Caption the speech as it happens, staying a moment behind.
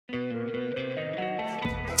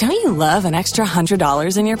Don't you love an extra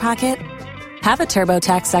 $100 in your pocket? Have a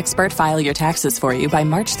TurboTax expert file your taxes for you by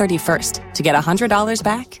March 31st to get $100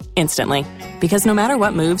 back instantly. Because no matter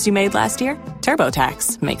what moves you made last year,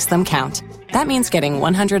 TurboTax makes them count. That means getting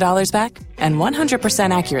 $100 back and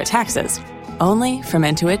 100% accurate taxes, only from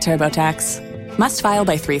Intuit TurboTax. Must file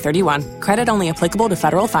by 3/31. Credit only applicable to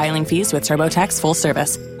federal filing fees with TurboTax full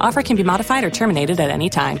service. Offer can be modified or terminated at any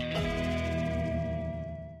time.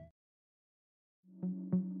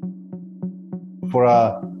 For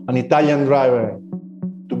an Italian driver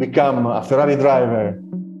to become a Ferrari driver,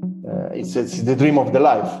 it's the dream of the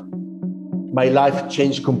life. My life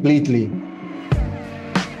changed completely.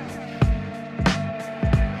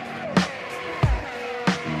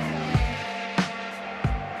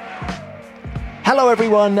 Hello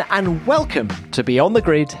everyone and welcome to Beyond the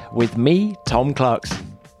Grid with me, Tom Clarkson.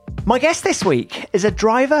 My guest this week is a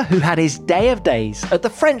driver who had his day of days at the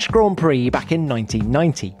French Grand Prix back in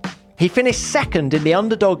 1990. He finished second in the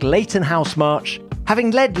underdog Leyton House March, having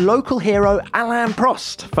led local hero Alain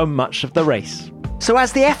Prost for much of the race. So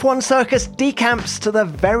as the F1 circus decamps to the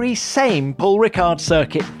very same Paul Ricard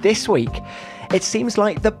circuit this week, it seems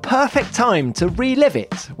like the perfect time to relive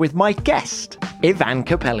it with my guest, Ivan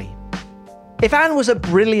Capelli. Ivan was a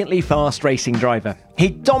brilliantly fast racing driver. He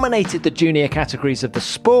dominated the junior categories of the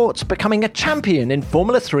sport, becoming a champion in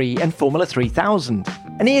Formula 3 and Formula 3000.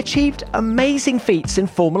 And he achieved amazing feats in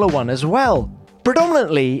Formula 1 as well.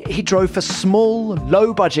 Predominantly, he drove for small,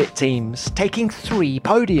 low-budget teams, taking 3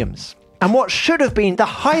 podiums. And what should have been the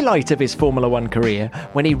highlight of his Formula 1 career,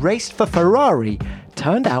 when he raced for Ferrari,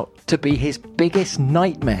 turned out to be his biggest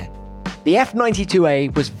nightmare. The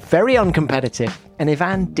F92A was very uncompetitive, and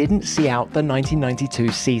Ivan didn't see out the 1992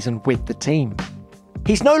 season with the team.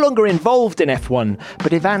 He's no longer involved in F1,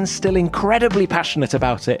 but Ivan's still incredibly passionate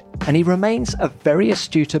about it, and he remains a very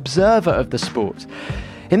astute observer of the sport.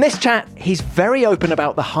 In this chat, he's very open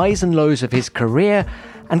about the highs and lows of his career,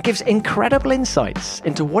 and gives incredible insights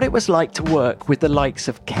into what it was like to work with the likes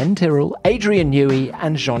of Ken Tyrrell, Adrian Newey,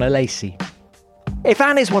 and Jean Alesi.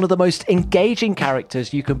 Ivan is one of the most engaging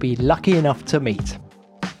characters you can be lucky enough to meet.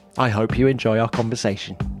 I hope you enjoy our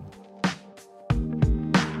conversation.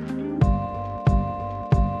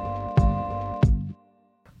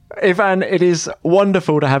 Ivan, it is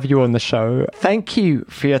wonderful to have you on the show. Thank you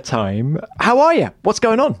for your time. How are you? What's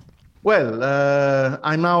going on? Well,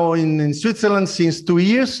 I'm now in Switzerland since 2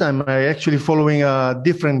 years. I'm actually following a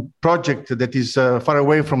different project that is far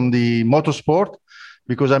away from the motorsport,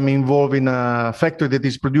 because I'm involved in a factory that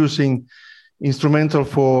is producing instrumental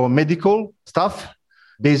for medical stuff,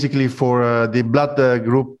 basically for the blood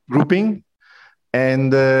grouping.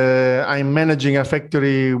 And I'm managing a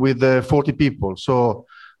factory with 40 people. So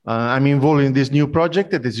I'm involved in this new project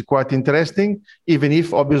that is quite interesting, even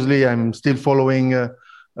if obviously I'm still following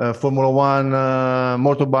Formula One,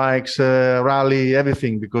 motorbikes, rally,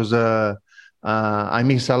 everything, because I'm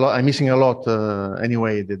missing a lot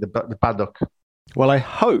anyway, the paddock. Well, I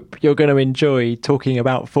hope you're going to enjoy talking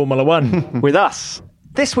about Formula One with us.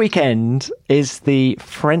 This weekend is the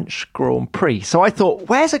French Grand Prix. So I thought,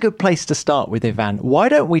 where's a good place to start with, Ivan? Why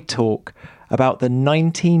don't we talk about the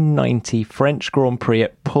 1990 French Grand Prix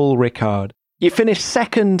at Paul Ricard? You finished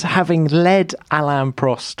second, having led Alain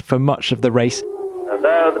Prost for much of the race. And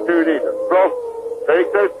there are the 2 leaders. Prost very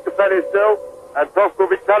close to Capelli still, and Prost will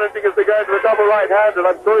be challenging as they go into the double right hand, and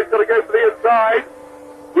I'm sure he's going to go for the inside.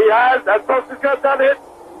 He has, and Prost has got done it.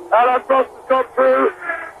 Alain Prost has got through.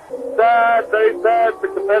 Sad, very sad for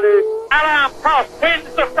Capelli. Alain Prost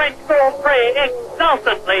wins the French Grand Prix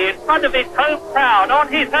exultantly in front of his home crowd on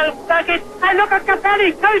his home circuit. And look at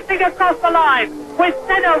Capelli coasting across the line with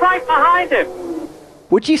Senna right behind him.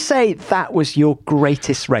 Would you say that was your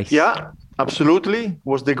greatest race? Yeah, absolutely. It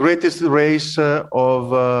was the greatest race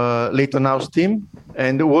of Leyton House team.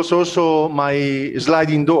 And it was also my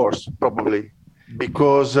sliding doors, probably.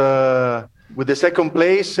 Because with the second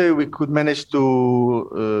place, we could manage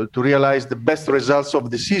to realize the best results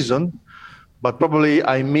of the season. But probably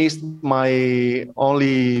I missed my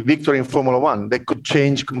only victory in Formula One. That could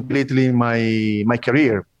change completely my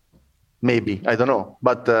career. Maybe, I don't know.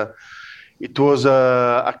 But it was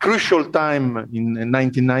a crucial time in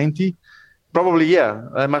 1990. Probably, yeah,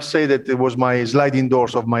 I must say that it was my sliding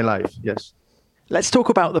doors of my life, yes. Let's talk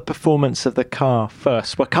about the performance of the car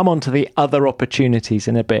first. We'll come on to the other opportunities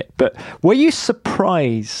in a bit. But were you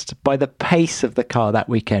surprised by the pace of the car that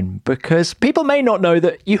weekend? Because people may not know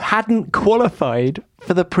that you hadn't qualified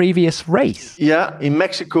for the previous race. Yeah, in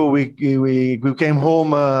Mexico, we came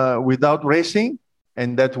home without racing,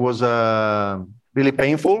 and that was really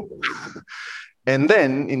painful. And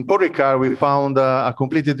then in Paul Ricard, we found a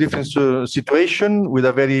completely different situation with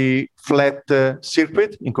a very flat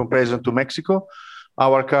circuit in comparison to Mexico.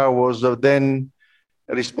 Our car was then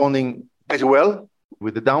responding pretty well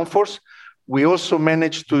with the downforce. We also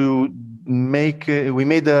managed to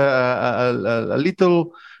made a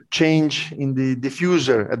little change in the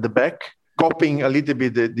diffuser at the back, copying a little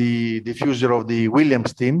bit the diffuser of the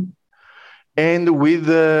Williams team. And with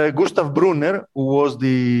Gustav Brunner, who was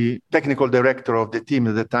the technical director of the team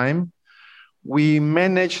at the time, we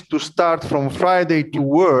managed to start from Friday to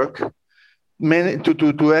work,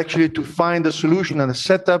 to find a solution and a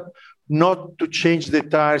setup not to change the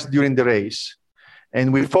tires during the race.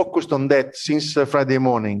 And we focused on that since Friday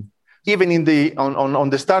morning. Even on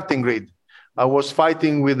the starting grid, I was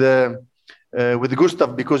fighting with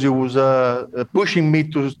Gustav because he was pushing me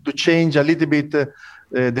to change a little bit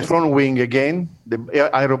the front wing again, the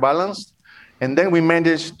aero balance. And then we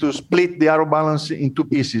managed to split the aero balance in two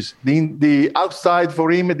pieces, the outside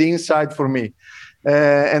for him, the inside for me.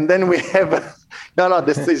 And then we have...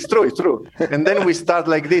 it's true. And then we start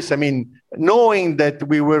like this. I mean, knowing that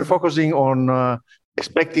we were focusing on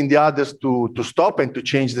expecting the others to stop and to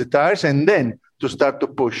change the tires and then to start to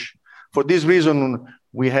push. For this reason,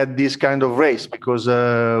 we had this kind of race because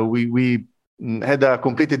we had a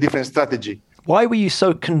completely different strategy. Why were you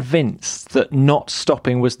so convinced that not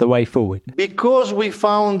stopping was the way forward? Because we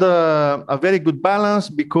found a very good balance,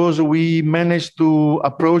 because we managed to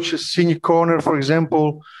approach Signe corner, for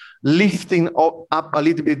example, lifting up a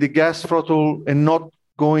little bit the gas throttle and not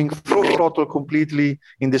going full throttle completely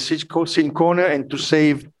in the Signe corner, and to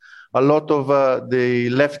save a lot of the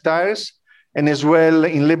left tires. And as well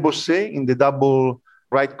in Le Bossé, in the double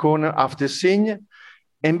right corner after Signe.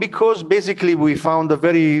 And because basically we found a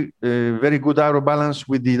very good aero balance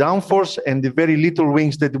with the downforce and the very little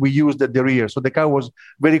wings that we used at the rear. So the car was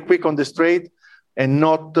very quick on the straight and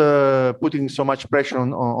not putting so much pressure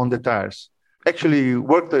on the tires. Actually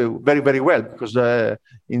worked very, very well, because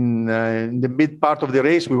in the mid part of the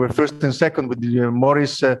race, we were first and second with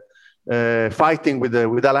Maurice fighting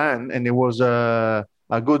with Alain, and it was a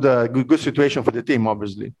good situation for the team,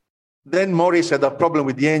 obviously. Then Maurice had a problem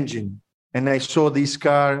with the engine, and I saw this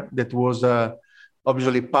car that was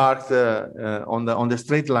obviously parked on the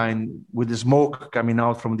straight line with the smoke coming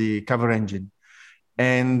out from the cover engine.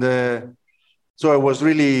 And so I was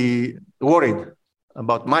really worried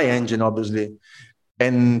about my engine, obviously.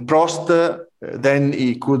 And Prost, then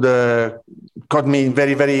he could caught me in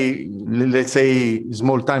very, very, let's say,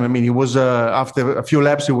 small time. I mean, he was, after a few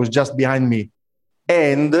laps, he was just behind me.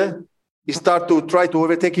 And he started to try to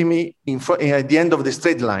overtake me at the end of the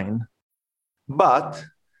straight line. But,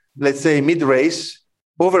 let's say, mid-race,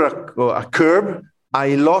 over a curb,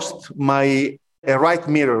 I lost my right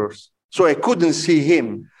mirrors. So I couldn't see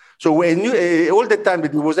him. So when all the time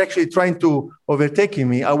that he was actually trying to overtake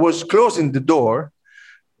me, I was closing the door,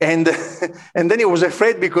 and then he was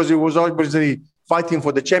afraid, because he was obviously fighting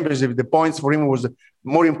for the championship. The points for him was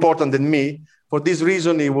more important than me. For this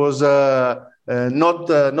reason, he was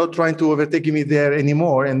not trying to overtake me there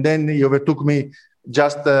anymore. And then he overtook me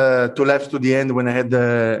just 2 laps to the end when I had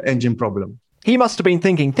the engine problem. He must have been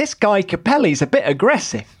thinking, this guy Capelli's a bit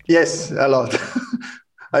aggressive. Yes, a lot.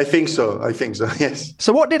 I think so, yes.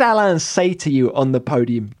 So what did Alain say to you on the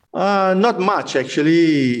podium? Not much,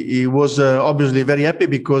 actually. He was obviously very happy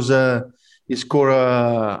because he scored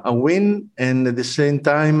a win, and at the same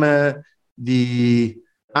time, the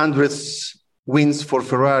 100th wins for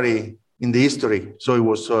Ferrari in the history. So he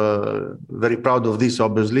was very proud of this,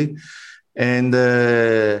 obviously. And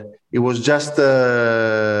he was just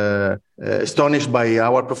astonished by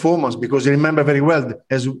our performance, because he remembered very well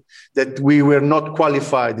that we were not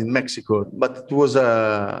qualified in Mexico. But it was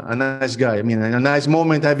a nice guy. I mean, a nice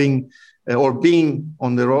moment having or being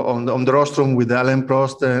on the rostrum with Alain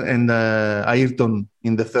Prost and Ayrton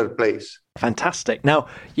in the third place. Fantastic. Now,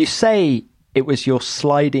 you say it was your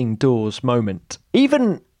sliding doors moment.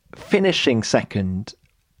 Even finishing second,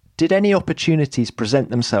 did any opportunities present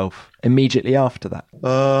themselves immediately after that?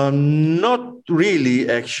 Not really,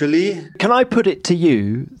 actually. Can I put it to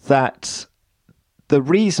you that the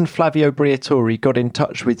reason Flavio Briatore got in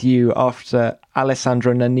touch with you after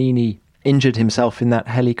Alessandro Nannini injured himself in that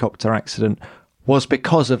helicopter accident was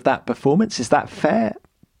because of that performance? Is that fair?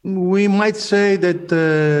 We might say that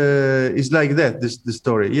it's like that, the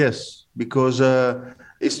story, yes. Because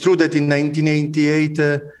it's true that in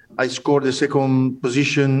 1988, I scored the second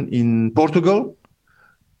position in Portugal,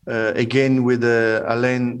 again with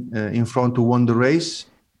Alain in front who won the race,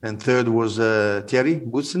 and third was Thierry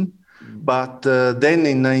Boutsen. But then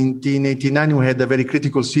in 1989, we had a very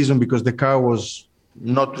critical season because the car was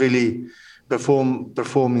not really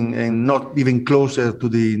performing and not even closer to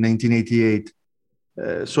the 1988.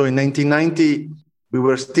 So in 1990, we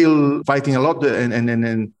were still fighting a lot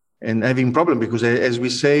and having problem because, as we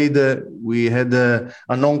said, we had a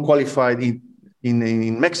non-qualified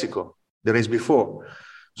in Mexico the race before.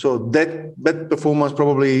 So that performance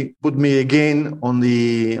probably put me again on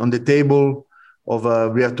the table of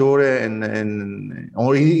Briatore and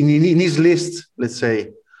or in his list, let's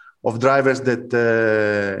say, of drivers that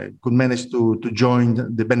could manage to join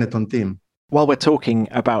the Benetton team. While we're talking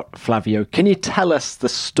about Flavio, can you tell us the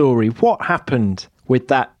story? What happened with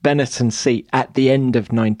that Benetton seat at the end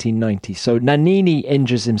of 1990? So Nannini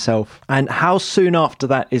injures himself, and how soon after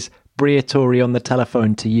that is Briatore on the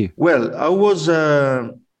telephone to you? Well, I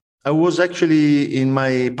was actually in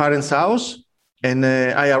my parents' house, and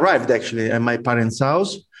I arrived actually at my parents'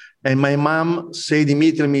 house. And my mom said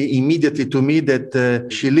immediately to me that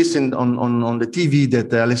she listened on the TV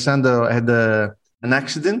that Alessandro had an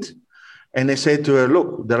accident. And I said to her,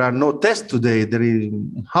 look, there are no tests today.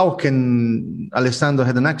 How can Alessandro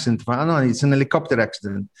had an accident? Oh, no, it's an helicopter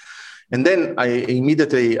accident. And then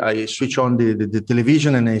I switched on the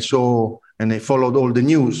television and I saw and I followed all the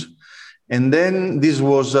news. And then this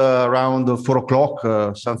was around 4 o'clock,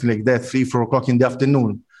 something like that, 4 o'clock in the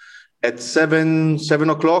afternoon. At 7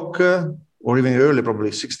 o'clock, or even early, probably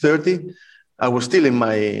 6:30, I was still in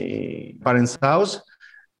my parents' house.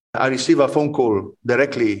 I received a phone call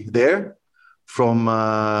directly there from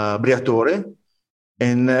Briatore.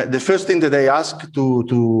 And the first thing that I asked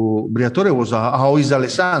to Briatore was, how is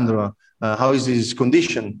Alessandro? How is his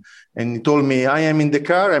condition? And he told me, I am in the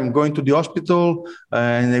car, I'm going to the hospital,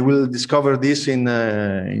 and I will discover this in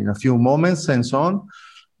a few moments and so on.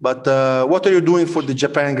 But what are you doing for the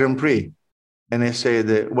Japan Grand Prix? And I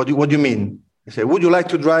said, what do you mean? I said, would you like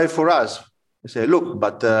to drive for us? I said, look,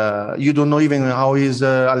 but you don't know even how is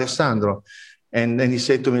Alessandro. And then he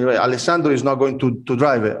said to me, well, Alessandro is not going to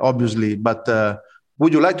drive, obviously, but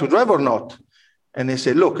would you like to drive or not? And I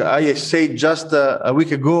said, look, I said just a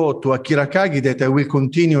week ago to Akira Kagi that I will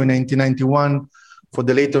continue in 1991 for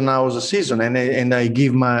the Leyton House season. And I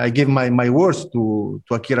give my words to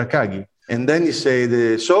Akira Kagi. And then he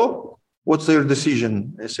said, so what's your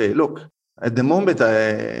decision? I say, look, at the moment,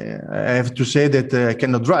 I have to say that I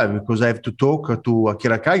cannot drive because I have to talk to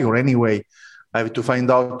Akira Kagi, or anyway, I have to find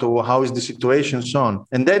out how is the situation, so on.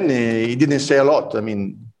 And then he didn't say a lot. I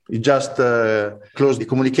mean, he just closed the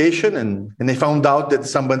communication, and I found out that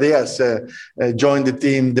somebody else joined the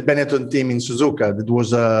team, the Benetton team in Suzuka. That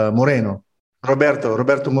was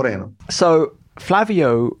Roberto Moreno. So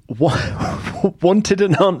Flavio wanted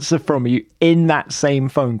an answer from you in that same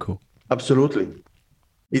phone call. Absolutely.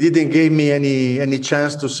 He didn't give me any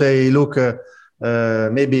chance to say, look,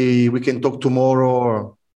 maybe we can talk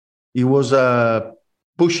tomorrow. He was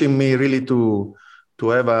pushing me really to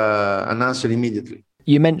have an answer immediately.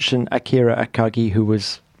 You mentioned Akira Akagi, who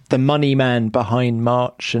was the money man behind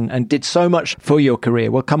March and did so much for your career.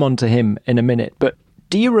 We'll come on to him in a minute. But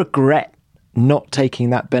do you regret not taking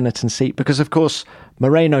that Benetton seat? Because, of course,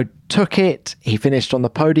 Moreno took it. He finished on the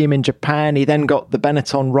podium in Japan. He then got the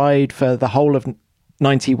Benetton ride for the whole of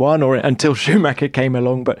 91 or until Schumacher came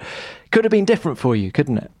along. But it could have been different for you,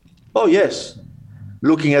 couldn't it? Oh, yes.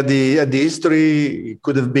 Looking at the history, it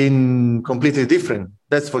could have been completely different.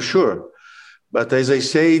 That's for sure. But as I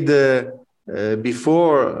said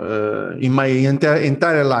before, in my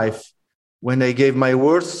entire life, when I gave my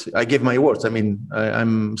words, I gave my words. I mean,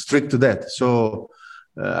 I'm strict to that. So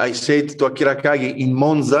I said to Akira Kagi in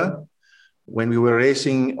Monza, when we were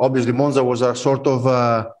racing, obviously Monza was a sort of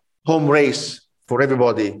home race for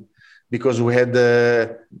everybody because we had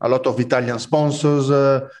a lot of Italian sponsors,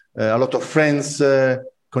 a lot of friends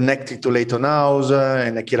connected to Leyton House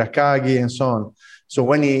and Akira Kagi and so on. So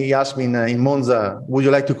when he asked me in Monza, would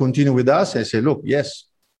you like to continue with us? I said, look, yes,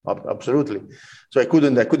 absolutely. So I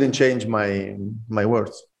couldn't change my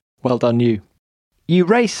words. Well done, you. You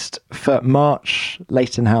raced for March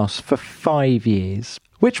Leyton House for 5 years.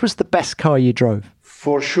 Which was the best car you drove?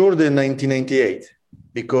 For sure, the 1998,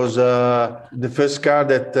 because the first car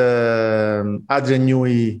that Adrian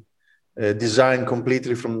Newey designed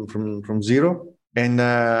completely from zero. And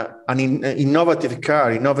an innovative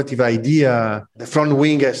car, innovative idea. The front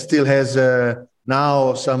wing still has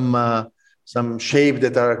now some shape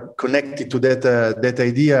that are connected to that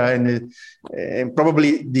idea, and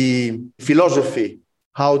probably the philosophy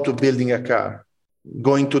how to building a car,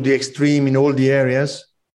 going to the extreme in all the areas,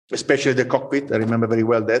 especially the cockpit. I remember very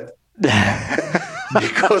well that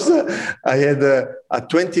because I had a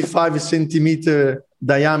 25 centimeter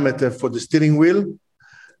diameter for the steering wheel.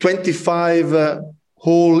 25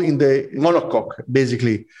 hole in the monocoque,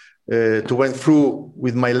 basically, to went through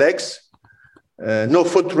with my legs. No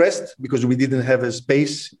footrest because we didn't have a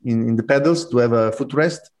space in the pedals to have a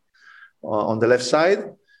footrest on the left side.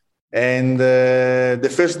 And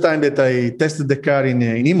the first time that I tested the car in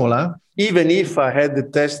Imola, even if I had the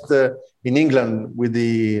test in England with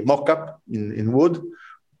the mock-up in wood,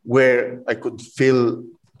 where I could feel,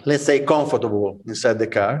 let's say, comfortable inside the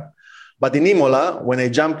car. But in Imola, when I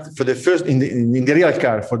jumped for the first in the real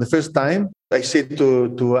car for the first time, I said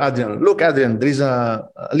to Adrian, "Look, Adrian, there is a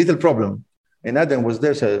little problem." And Adrian was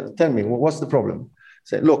there, said, "Tell me, what's the problem?" I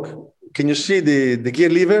said, "Look, can you see the gear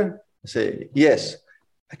lever?" I say, "Yes."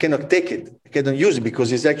 I cannot take it. I cannot use it because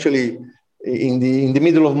it's actually in the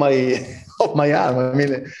middle of my of my arm. I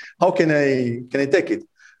mean, how can I take it?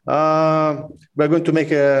 We're going to make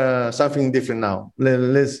something different now.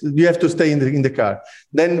 You have to stay in the car.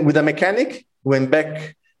 Then with a mechanic, went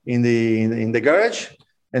back in the garage,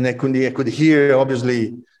 and I could hear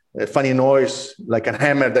obviously a funny noise like a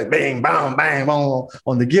hammer that bang, bang, bang, bang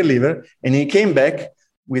on the gear lever. And he came back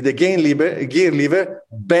with the gear lever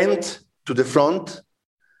bent to the front.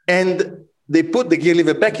 And they put the gear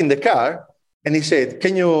lever back in the car, and he said,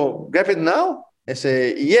 "Can you grab it now?" I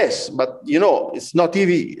say, "Yes, but it's not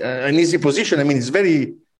an easy position. I mean, it's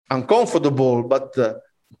very uncomfortable, but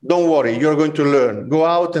don't worry, you're going to learn. Go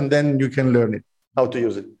out and then you can learn it, how to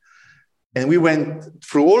use it." And we went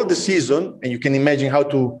through all the season, and you can imagine how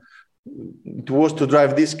it was to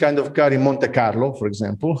drive this kind of car in Monte Carlo, for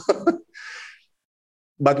example.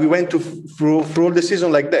 But we went through all the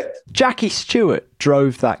season like that. Jackie Stewart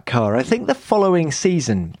drove that car, I think the following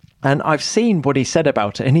season. And I've seen what he said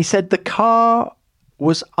about it. And he said the car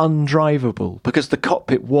was undrivable because the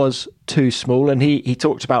cockpit was too small. And he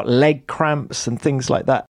talked about leg cramps and things like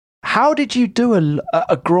that. How did you do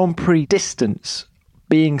a Grand Prix distance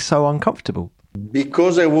being so uncomfortable?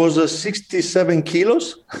 Because I was 67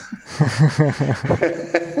 kilos.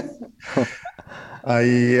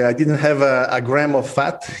 I didn't have a gram of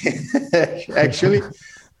fat, actually.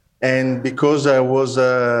 And because I was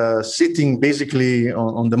sitting basically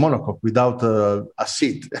on the monocoque without a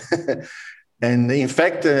seat. And in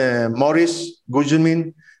fact, Maurice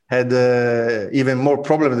Gugelmin had even more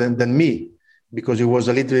problem than me because he was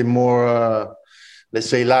a little bit more, let's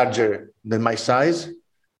say, larger than my size.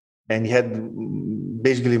 And he had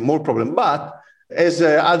basically more problem. But as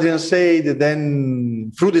Adrian said,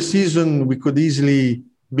 then through the season, we could easily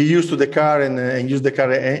be used to the car and use the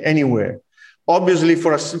car anywhere. Obviously,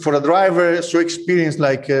 for a driver so experienced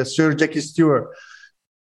like Sir Jackie Stewart,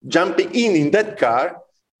 jumping in that car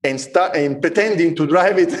and pretending to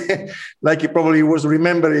drive it like he probably was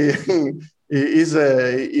remembering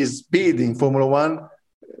his speed in Formula One,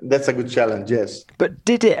 that's a good challenge, yes. But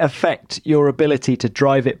did it affect your ability to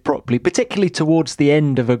drive it properly, particularly towards the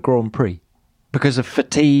end of a Grand Prix? Because of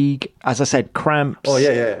fatigue, as I said, cramps. Oh,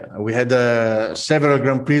 yeah. We had several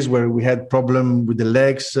Grand Prix where we had problem with the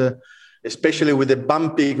legs, especially with the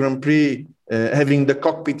bumpy Grand Prix, having the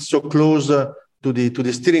cockpit so close to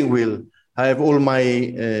the steering wheel. I have all my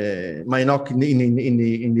knock in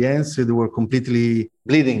the hands. They were completely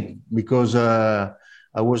bleeding because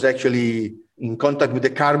I was actually in contact with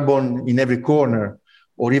the carbon in every corner,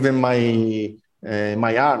 or even my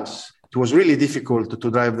arms. It was really difficult to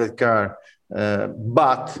drive that car.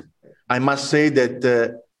 But I must say that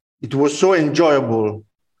it was so enjoyable,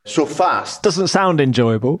 so fast. Doesn't sound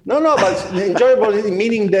enjoyable. No, but enjoyable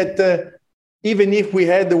meaning that even if we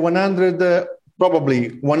had 100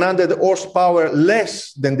 horsepower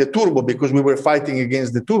less than the turbo, because we were fighting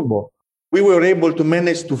against the turbo, we were able to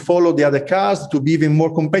manage to follow the other cars, to be even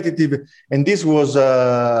more competitive. And this was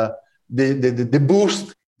the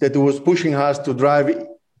boost that was pushing us to drive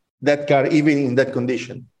that car even in that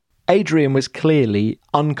condition. Adrian was clearly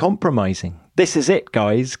uncompromising. This is it,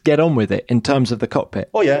 guys. Get on with it in terms of the cockpit.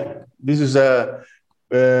 Oh, yeah. This is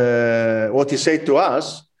what he said to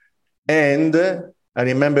us. And I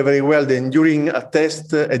remember very well that during a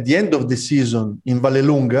test at the end of the season in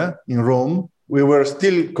Vallelunga, in Rome, we were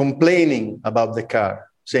still complaining about the car,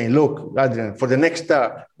 saying, "Look, Adrian, for the next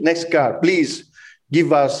car, please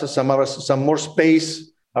give us some more space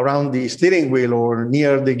around the steering wheel or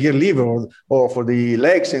near the gear lever or for the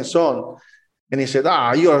legs and so on." And he said,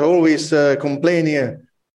 "You are always complaining.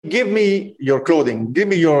 Give me your clothing. Give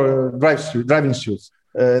me your driving suits."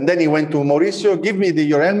 And then he went to Mauricio, "Give me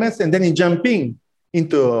your helmets." And then he jumped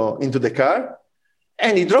into the car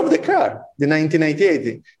and he drove the car, the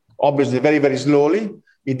 1998. Obviously, very, very slowly.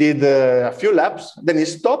 He did a few laps. Then he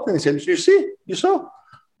stopped and he said, you saw?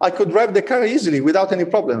 I could drive the car easily without any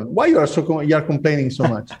problem. Why you are complaining so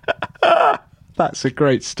much?" That's a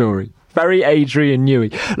great story. Very Adrian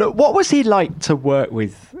Newey. Look, what was he like to work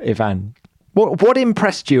with, Ivan? What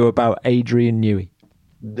impressed you about Adrian Newey?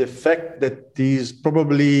 The fact that he's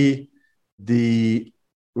probably the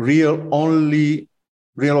real only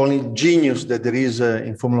genius that there is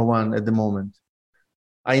in Formula One at the moment.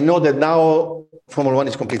 I know that now Formula One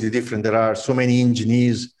is completely different. There are so many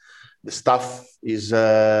engineers. The staff is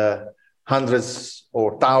hundreds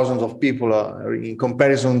or thousands of people in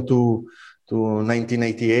comparison to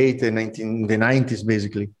 1988 and the 90s,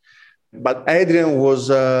 basically. But Adrian was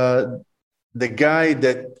the guy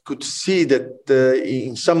that could see that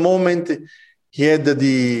in some moment he had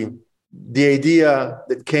the idea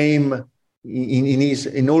that came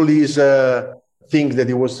in all these things that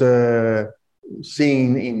he was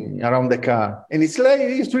seeing around the car, and it's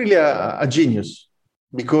really a genius,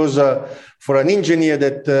 because for an engineer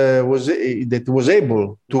that was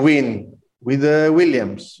able to win with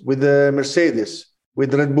Williams, with Mercedes,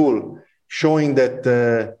 with Red Bull, showing that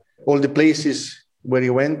all the places where he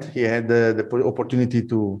went, he had the opportunity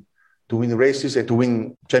to win races and to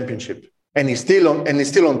win championship, and he's still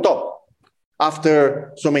on top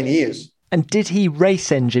after so many years. And did he race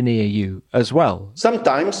engineer you as well?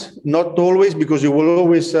 Sometimes, not always, because you will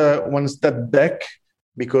always one step back,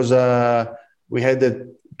 because we had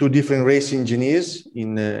two different race engineers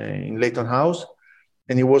in Leyton House,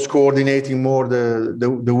 and he was coordinating more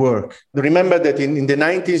the work. Remember that in the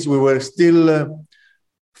 90s, we were still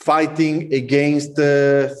fighting against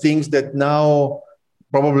things that now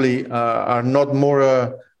probably are not more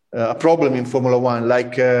a problem in Formula One,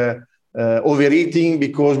 like overheating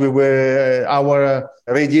because our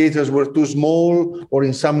radiators were too small, or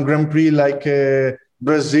in some Grand Prix like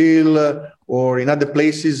Brazil or in other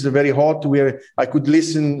places very hot, where I could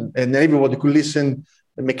listen and everybody could listen,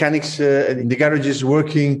 mechanics in the garages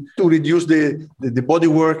working to reduce the body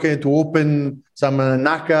work and to open some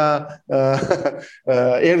NACA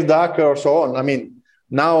air duct or so on. I mean,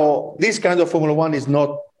 now this kind of Formula One is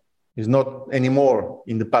not anymore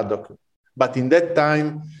in the paddock. But in that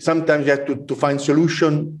time, sometimes you have to find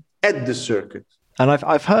solution at the circuit. And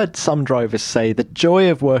I've heard some drivers say the joy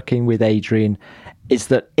of working with Adrian is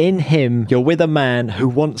that in him, you're with a man who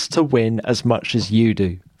wants to win as much as you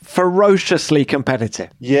do. Ferociously competitive.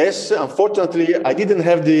 Yes, unfortunately, I didn't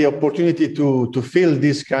have the opportunity to feel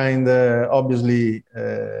this kind, obviously,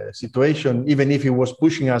 situation, even if he was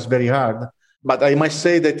pushing us very hard. But I must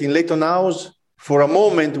say that in Leyton House, for a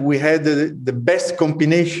moment, we had the best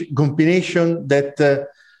combination that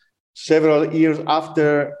several years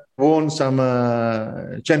after won some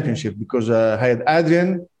championship, because I had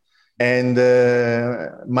Adrian and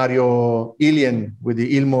Mario Ilian with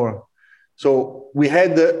the Ilmor. So we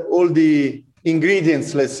had all the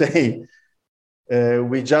ingredients, let's say.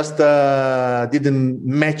 We just didn't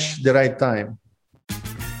match the right time.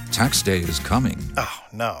 Tax day is coming. Oh,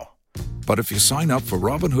 no. But if you sign up for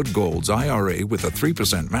Robinhood Gold's IRA with a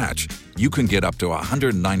 3% match, you can get up to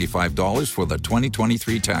 $195 for the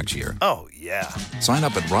 2023 tax year. Oh, yeah. Sign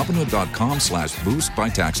up at Robinhood.com/boost by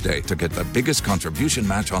tax day to get the biggest contribution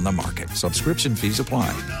match on the market. Subscription fees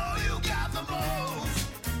apply.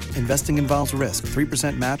 Investing involves risk.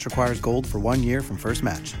 3% match requires gold for 1 year from first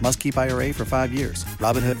match. Must keep IRA for 5 years.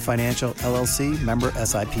 Robinhood Financial, LLC, member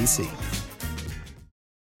SIPC.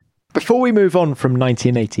 Before we move on from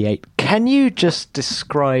 1988, can you just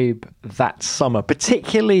describe that summer,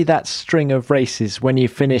 particularly that string of races when you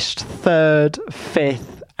finished 3rd,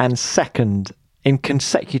 5th and 2nd in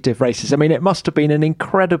consecutive races? I mean, it must have been an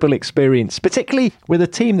incredible experience, particularly with a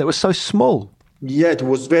team that was so small. Yeah, it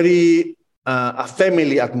was very a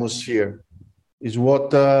family atmosphere is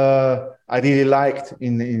what I really liked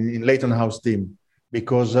in Leyton House team,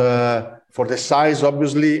 because for the size,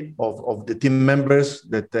 obviously, of the team members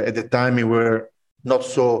that at the time we were not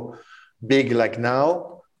so big like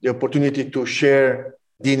now, the opportunity to share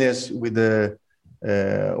dinners with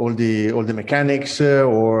all the mechanics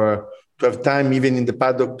or to have time even in the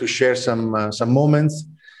paddock to share some moments.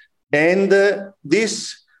 And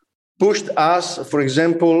this pushed us, for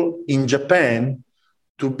example, in Japan,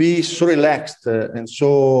 to be so relaxed and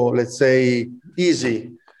so, let's say,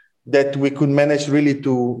 easy, that we could manage really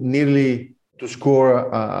to score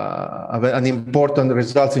an important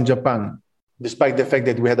results in Japan, despite the fact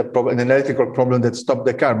that we had an electrical problem that stopped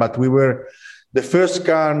the car. But we were the first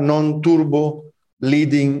car non-turbo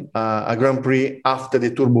leading a Grand Prix after the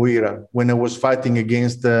turbo era, when I was fighting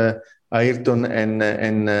against Ayrton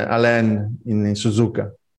and Alain in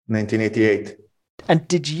Suzuka, 1988. And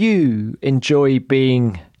did you enjoy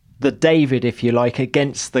being the David, if you like,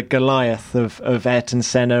 against the Goliath of Ayrton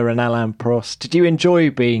Senna and Alain Prost? Did you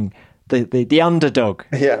enjoy being the underdog.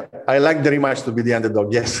 Yeah, I like very much to be the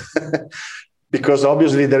underdog, yes. Because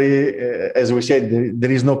obviously, as we said,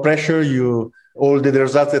 there is no pressure. All the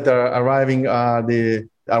results that are arriving are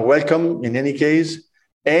welcome in any case.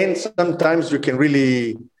 And sometimes you can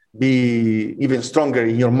really be even stronger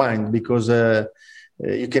in your mind because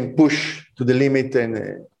you can push to the limit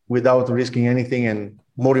and without risking anything, and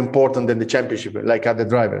more important than the championship, like other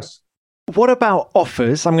drivers. What about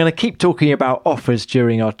offers? I'm going to keep talking about offers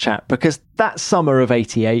during our chat, because that summer of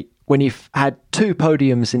 88, when you've had 2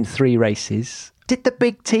 podiums in 3 races, did the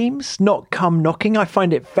big teams not come knocking? I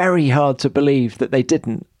find it very hard to believe that they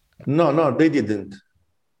didn't. No, they didn't.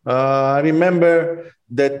 I remember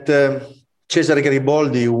that Cesare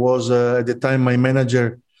Garibaldi was at the time my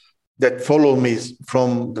manager that followed me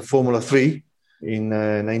from the Formula 3 in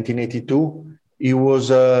 1982. He was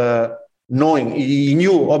he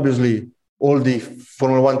knew obviously all the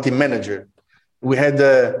Formula 1 team manager. We had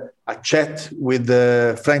a chat with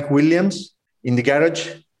Frank Williams in the garage,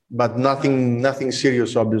 but nothing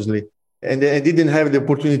serious, obviously. And I didn't have the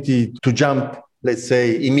opportunity to jump, let's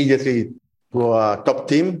say, immediately to a top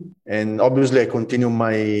team. And obviously I continued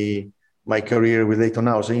my career with Leyton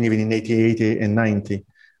House, even in 88 and 90.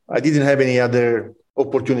 I didn't have any other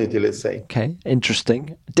opportunity, let's say. Okay,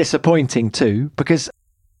 interesting. Disappointing too, because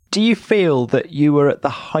do you feel that you were at the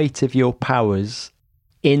height of your powers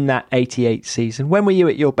in that 88 season? When were you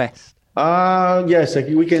at your best? Yes,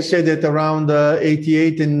 we can say that around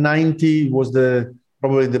 88 and 90 was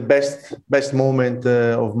probably the best moment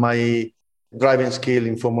of my driving skill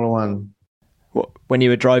in Formula 1. When you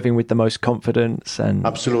were driving with the most confidence and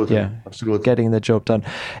absolutely, getting the job done.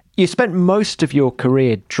 You spent most of your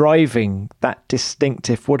career driving that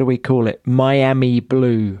distinctive, what do we call it, Miami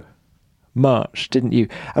Blue March, didn't you?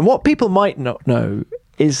 And what people might not know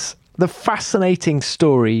is the fascinating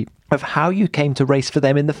story of how you came to race for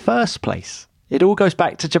them in the first place. It all goes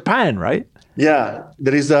back to Japan, right? Yeah,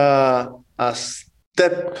 there is a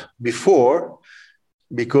step before,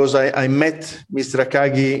 because I met Mr.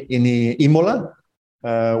 Akagi in Imola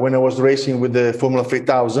when I was racing with the Formula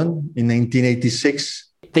 3000 in 1986.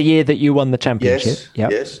 The year that you won the championship.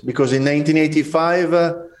 Yes, because in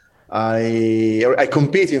 1985 I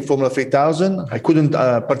competed in Formula 3000. I couldn't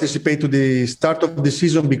participate to the start of the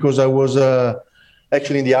season because I was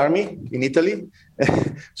actually in the army in Italy,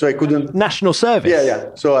 so I couldn't. National service. Yeah.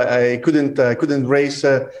 So I couldn't race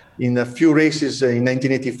in a few races in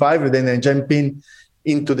 1985, and then I jumped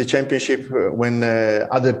into the championship when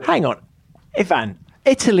other. Hang on, Ivan.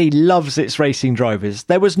 Italy loves its racing drivers.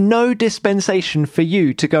 There was no dispensation for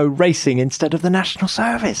you to go racing instead of the national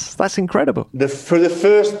service. That's incredible. For the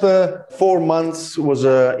first 4 months was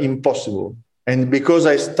impossible. And because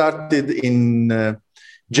I started in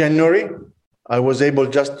January, I was able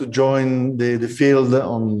just to join the field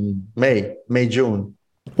on June.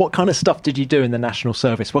 What kind of stuff did you do in the national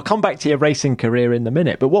service? We'll come back to your racing career in a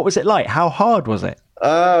minute, but what was it like? How hard was it?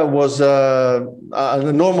 Was a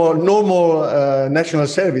normal national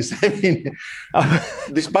service. I mean,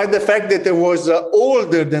 despite the fact that I was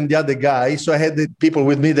older than the other guy, so I had the people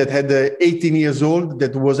with me that had 18 years old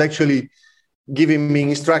that was actually giving me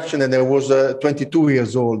instruction, and I was 22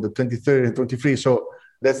 years old, 23, 23. So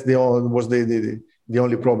that's the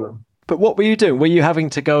only problem. But what were you doing? Were you having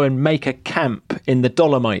to go and make a camp in the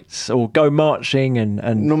Dolomites or go marching? And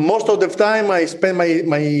No, most of the time I spent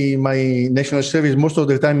my national service most of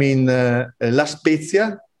the time in La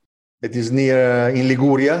Spezia, that is in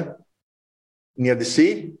Liguria, near the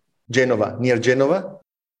sea, near Genova.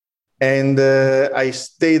 And I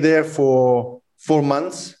stayed there for 4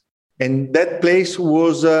 months. And that place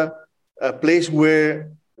was a place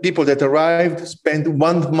where people that arrived spent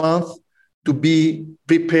 1 month to be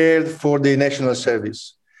prepared for the national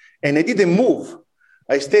service. And I didn't move.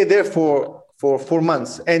 I stayed there for 4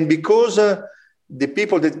 months. And because the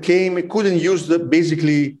people that came couldn't use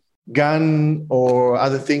basically gun or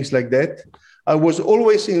other things like that, I was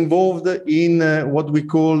always involved in what we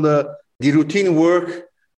call the routine work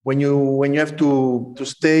when you have to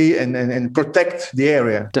stay and protect the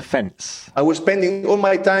area. Defense. I was spending all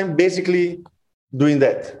my time basically doing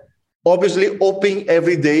that. Obviously, hoping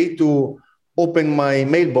every day to open my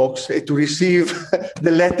mailbox to receive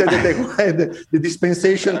the letter that I had, the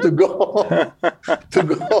dispensation to go.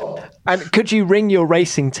 And could you ring your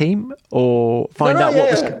racing team or find out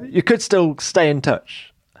what was? You could still stay in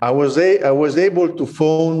touch. I was able to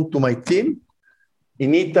phone to my team.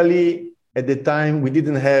 In Italy, at the time, we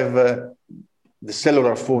didn't have the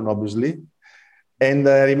cellular phone, obviously. And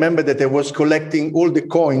I remember that I was collecting all the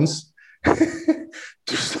coins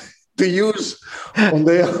to use on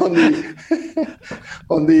the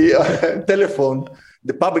telephone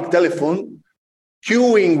the public telephone,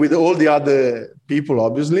 queuing with all the other people,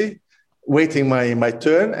 obviously, waiting my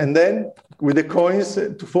turn, and then with the coins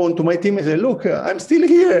to phone to my team and say, look, I'm still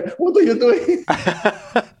here. What are you doing?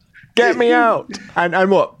 Get me out. And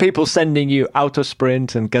what? People sending you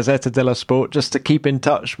Autosprint and Gazzetta dello Sport just to keep in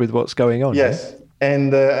touch with what's going on. Yes.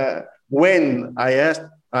 And when I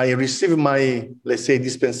received my, let's say,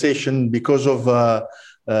 dispensation because of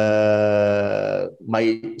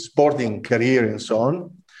my sporting career and so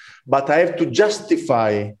on, but I have to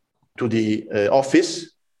justify to the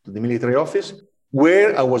office, to the military office,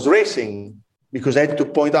 where I was racing, because I had to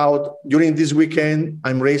point out during this weekend,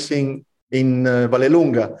 I'm racing in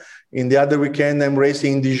Vallelunga. In the other weekend, I'm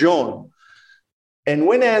racing in Dijon. And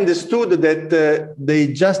when I understood that they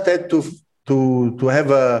just had to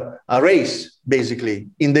have a race, basically,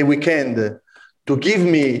 in the weekend to give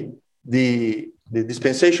me the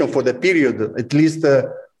dispensation for the period, at least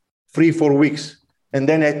 3-4 weeks, and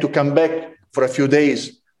then I had to come back for a few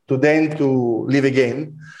days to live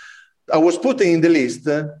again, I was putting in the list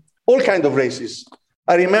all kinds of races.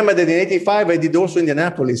 I remember that in 85, I did also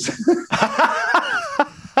Indianapolis.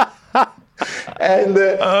 and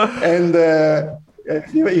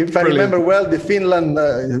if I remember well, the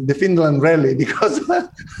Finland rally, because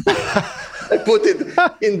I put it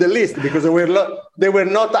in the list because they were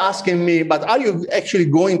not asking me, but are you actually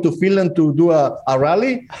going to Finland to do a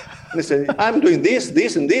rally? And I said, I'm doing this, and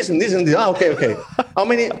this, and this, and this. Okay. How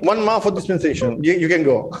many? 1 month for dispensation. You can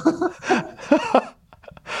go.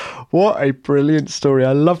 What a brilliant story.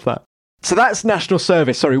 I love that. So that's national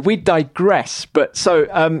service. Sorry, we digress. But so,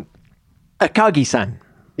 Akagi-san.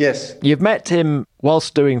 Yes. You've met him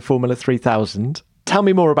whilst doing Formula 3000. Tell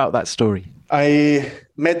me more about that story. I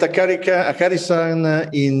met Akari-san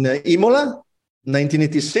in Imola,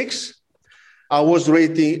 1986. I was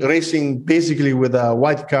racing basically with a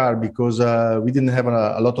white car because we didn't have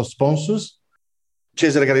a lot of sponsors.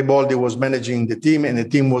 Cesare Garibaldi was managing the team, and the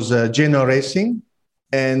team was Genoa Racing.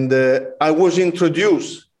 And I was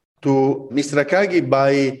introduced to Mr. Akagi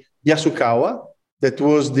by Yasukawa, that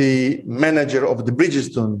was the manager of the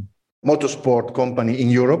Bridgestone motorsport company in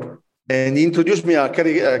Europe. And he introduced me to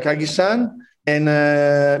Akagi-san. And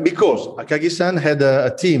because Akagi-san had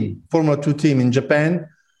a team, Formula 2 team in Japan,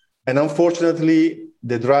 and unfortunately,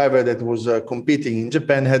 the driver that was competing in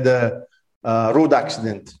Japan had a road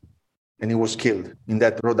accident, and he was killed in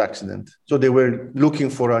that road accident. So they were looking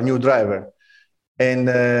for a new driver. And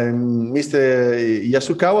Mr.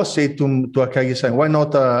 Yasukawa said to Akagi-san, why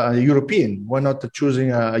not a European? Why not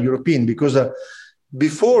choosing a European? Because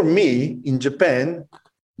before me in Japan,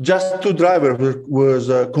 just 2 drivers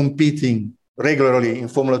was competing regularly in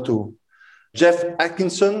Formula 2. Jeff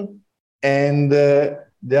Atkinson and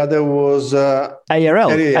the other was...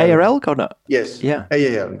 ARL, Connor? Yes, yeah.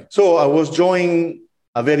 ARL. So I was joining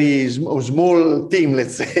a very small team,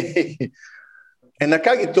 let's say. And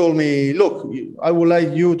Akagi told me, look, I would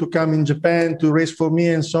like you to come in Japan to race for me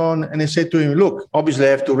and so on. And I said to him, look, obviously I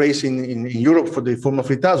have to race in Europe for the Formula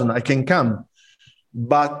 3000. I can come,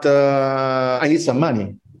 but I need some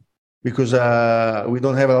money because we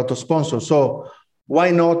don't have a lot of sponsors. So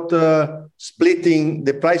why not splitting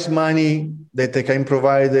the prize money that I can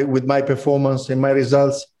provide with my performance and my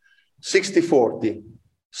results, 60-40.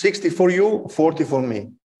 60 for you, 40 for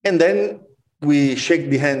me. And then we shake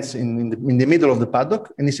the hands in the middle of the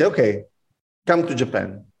paddock, and he said, okay, come to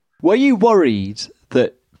Japan. Were you worried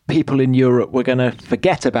that people in Europe were going to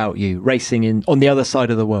forget about you racing on the other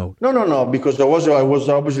side of the world? No, because I was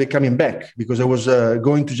obviously coming back, because I was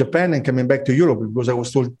going to Japan and coming back to Europe, because I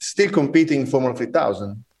was still competing in Formula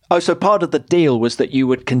 3000. Oh, so part of the deal was that you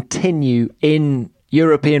would continue in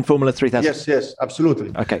European Formula 3000? Yes,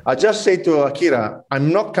 absolutely. Okay. I just say to Akira,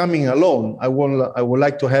 I'm not coming alone. I would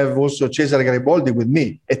like to have also Cesare Garibaldi with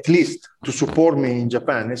me, at least to support me in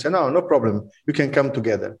Japan. He said, no problem. You can come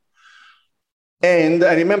together. And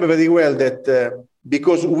I remember very well that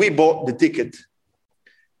because we bought the ticket,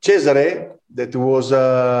 Cesare, that was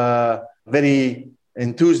very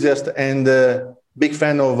enthusiast and big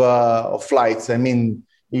fan of flights. I mean,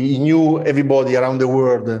 he knew everybody around the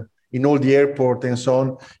world in all the airport and so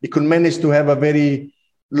on. He could manage to have a very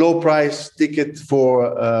low price ticket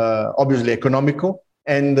for obviously economical.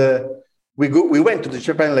 And we went to the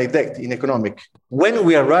Japan like that in economic. When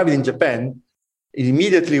we arrived in Japan,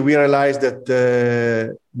 immediately we realized that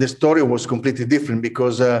the story was completely different,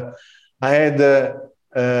 because I had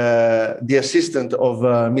the assistant of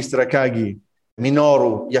Mr. Akagi,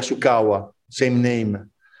 Minoru Yasukawa, same name,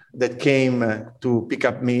 that came to pick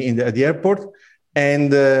up me at the airport.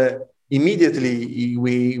 And immediately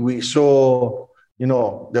we saw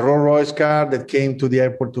the Rolls-Royce car that came to the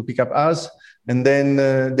airport to pick up us. And then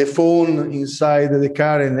the phone inside the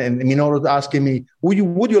car, and Minoru asking me,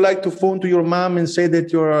 would you like to phone to your mom and say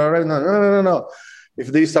that you're arriving? No. If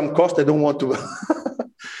there is some cost, I don't want to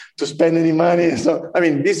to spend any money. So,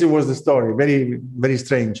 this was the story. Very, very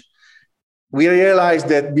strange. We realized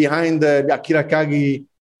that behind Akira Kagi,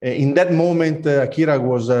 in that moment, Akira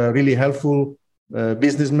was a really helpful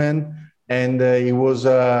businessman. And he was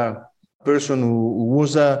a person who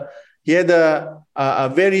was he had a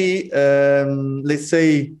very, let's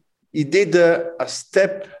say, he did a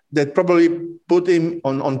step that probably put him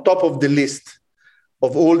on top of the list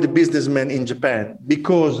of all the businessmen in Japan.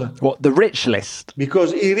 Because... What, the rich list?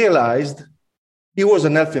 Because he realized he was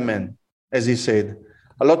an healthy man, as he said.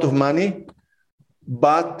 A lot of money,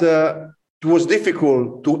 but it was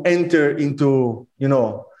difficult to enter into,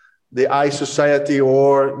 the high society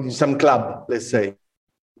or in some club, let's say.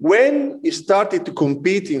 When he started to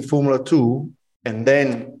compete in Formula 2 and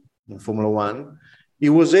then in Formula 1, he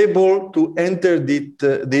was able to enter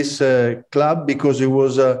this club because he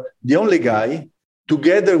was the only guy,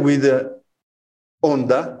 together with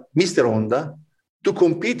Honda, Mr. Honda, to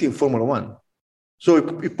compete in Formula 1.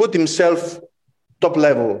 So he put himself top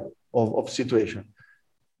level of situation.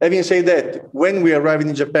 Having said that, when we arrived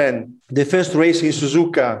in Japan, the first race in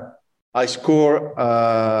Suzuka, I scored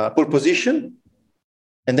pole position,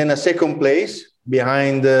 and then a second place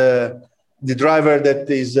behind the driver that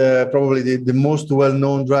is probably the most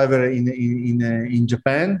well-known driver in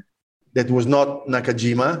Japan. That was not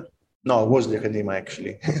Nakajima. No, it was Nakajima,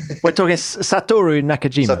 actually. We're talking Satoru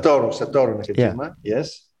Nakajima. Satoru Nakajima, yeah.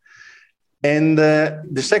 Yes. And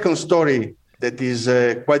the second story that is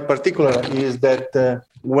quite particular is that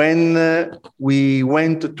when we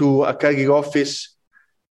went to Akagi office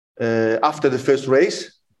after the first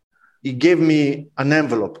race, he gave me an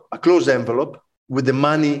envelope, a closed envelope with the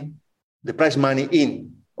money, the prize money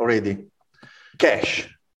in already, cash.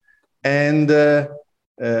 And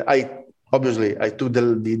I took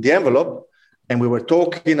the envelope, and we were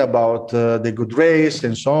talking about the good race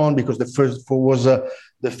and so on, because the first was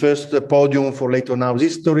the first podium for Leyton House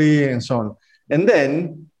history and so on. And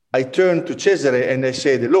then I turned to Cesare and I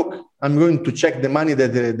said, look, I'm going to check the money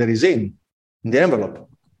that there is in the envelope.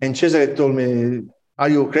 And Cesare told me, are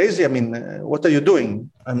you crazy? What are you doing?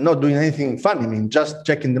 I'm not doing anything funny. Just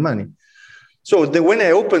checking the money. So when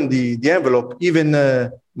I opened the envelope, even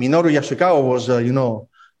Minoru Yasukawa was,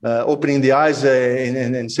 opening the eyes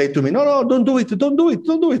and say to me, no, don't do it.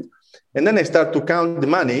 And then I start to count the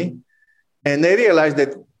money, and I realized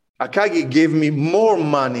that Akagi gave me more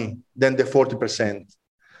money than the 40%.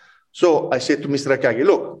 So I said to Mr. Akagi,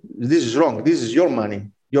 look, this is wrong. This is your money.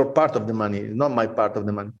 Your part of the money, not my part of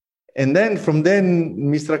the money. And then from then,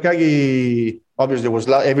 Mr. Akagi, obviously,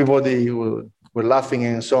 everybody were laughing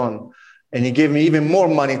and so on. And he gave me even more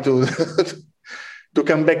money to to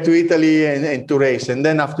come back to Italy and to race. And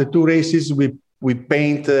then after 2 races, we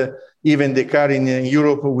paint even the car in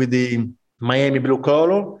Europe with the Miami blue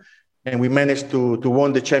color. And we managed to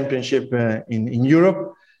win the championship in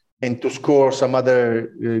Europe and to score some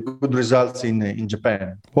other good results in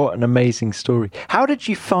Japan. What an amazing story. How did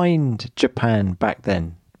you find Japan back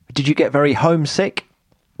then? Did you get very homesick?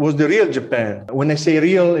 It was the real Japan. When I say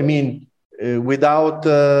real, I mean without,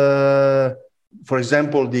 for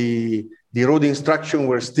example, the road instruction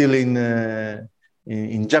were still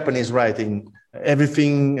in Japanese writing.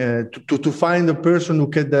 Everything, to find a person who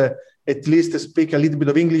could at least speak a little bit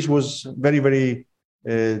of English was very, very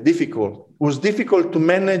difficult. It was difficult to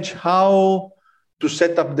manage how to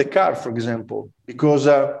set up the car, for example, because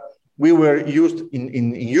we were used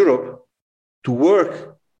in Europe to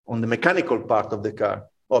work on the mechanical part of the car,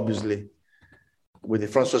 obviously, with the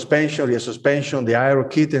front suspension, rear suspension, the aero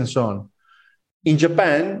kit, and so on. In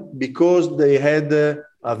Japan, because they had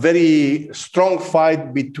a very strong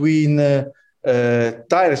fight between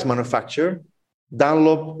tires manufacturer,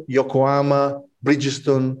 Dunlop, Yokohama,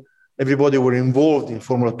 Bridgestone, everybody were involved in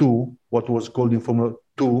Formula 2, what was called in Formula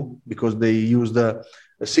 2, because they used a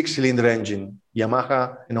 6-cylinder engine,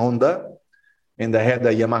 Yamaha and Honda, and they had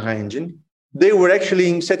a Yamaha engine. They were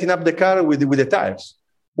actually setting up the car with the tires.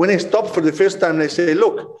 When I stopped for the first time, I say,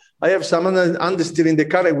 look, I have some understeer in the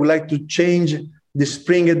car. I would like to change the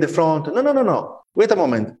spring at the front. No. Wait a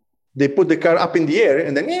moment. They put the car up in the air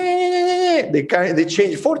and then they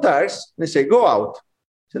change 4 tires. They say, go out. I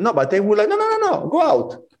said, no, but they would like, no, go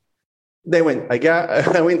out. They went.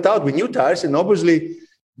 I went out with new tires, and obviously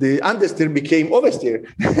the understeer became oversteer.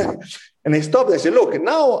 And I stopped. I said, look,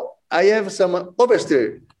 now I have some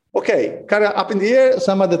oversteer. Okay, car up in the air,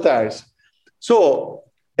 some other tires. So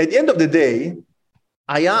at the end of the day,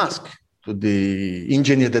 I asked the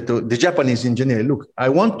engineer, the Japanese engineer, look, I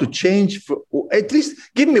want to change, at least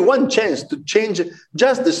give me one chance to change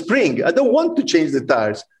just the spring. I don't want to change the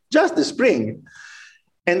tires, just the spring.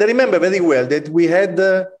 And I remember very well that we had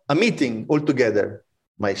a meeting all together.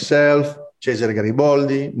 Myself, Cesare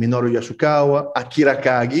Garibaldi, Minoru Yasukawa, Akira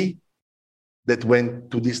Kagi, that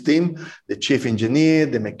went to this team, the chief engineer,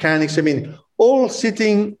 the mechanics, all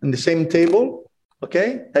sitting on the same table,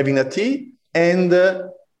 okay, having a tea. And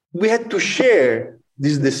we had to share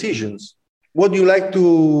these decisions. What do you like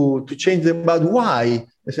to change them about? Why?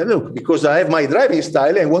 I said, look, because I have my driving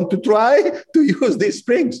style, I want to try to use these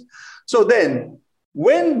springs. So then,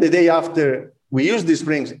 when the day after we used these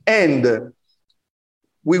springs and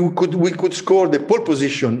we could score the pole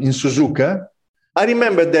position in Suzuka, I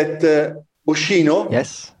remember that Oshino.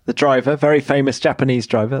 Yes, the driver, very famous Japanese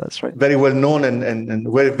driver, that's right. Very well known and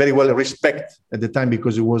very, very well respected at the time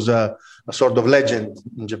because he was a sort of legend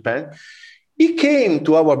in Japan. He came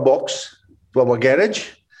to our box, to our garage,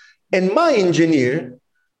 and my engineer,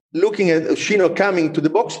 looking at Oshino coming to the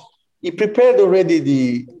box, he prepared already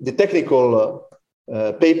the technical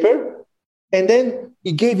paper, and then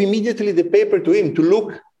he gave immediately the paper to him to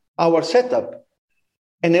look our setup.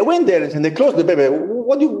 And I went there and they closed the paper.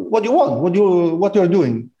 What do you want? What you are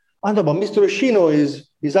doing? And about Mr. Oshino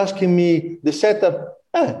is asking me the setup.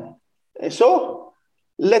 So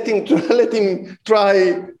let him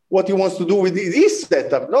try what he wants to do with his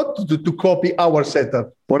setup, not to copy our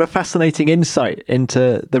setup. What a fascinating insight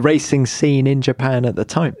into the racing scene in Japan at the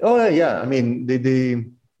time. Oh yeah,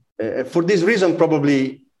 for this reason,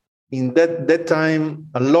 probably in that time,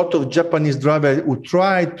 a lot of Japanese drivers who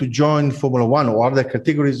tried to join Formula One or other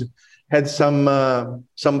categories had some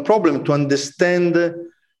problem to understand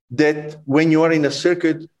that when you are in a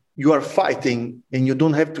circuit, you are fighting and you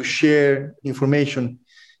don't have to share information,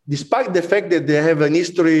 despite the fact that they have an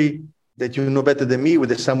history that you know better than me with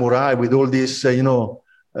the samurai, with all this,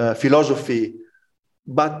 philosophy.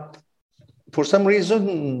 But for some reason,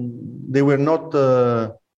 they were not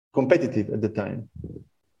competitive at the time.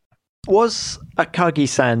 Was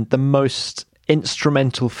Akagi-san the most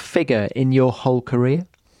instrumental figure in your whole career?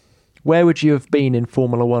 Where would you have been in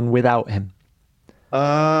Formula One without him?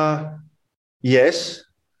 Yes.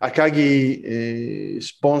 Akagi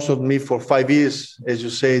sponsored me for 5 years, as you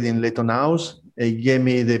said, in Leyton House. He gave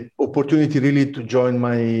me the opportunity really to join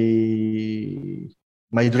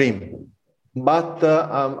my dream. But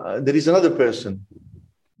there is another person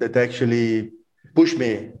that actually pushed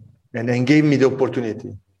me and gave me the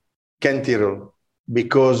opportunity, Ken Tyrrell,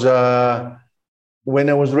 because when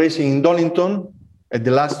I was racing in Donington at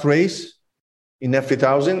the last race in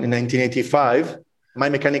F3000 in 1985, my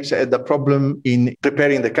mechanics had a problem in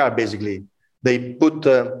preparing the car, basically. They put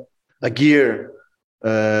a gear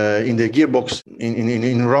in the gearbox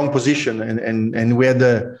in wrong position, and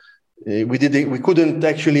we couldn't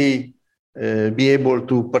actually be able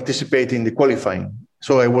to participate in the qualifying.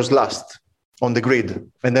 So I was last on the grid.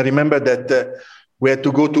 And I remember that we had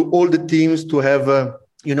to go to all the teams to have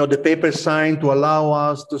the paper signed to allow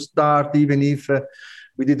us to start, even if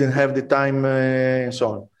we didn't have the time and so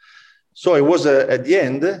on. So I was at the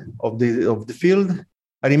end of the field.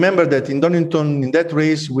 I remember that in Donington, in that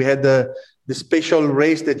race, we had the special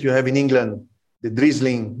race that you have in England, the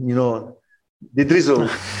drizzling, the drizzle.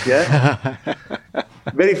 Yeah.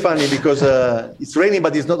 Very funny because it's raining,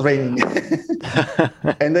 but it's not raining.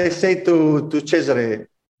 And I say to Cesare,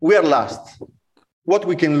 we are last. What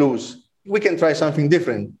we can lose? We can try something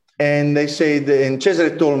different. And they said, and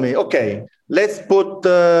Cesare told me, okay, let's put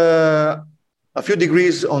a few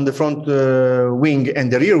degrees on the front wing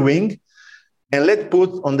and the rear wing, and let's put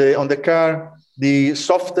on the car the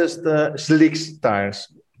softest slicks tires,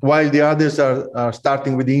 while the others are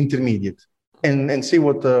starting with the intermediate, and see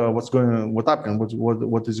what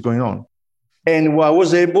is going on. And I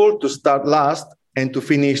was able to start last and to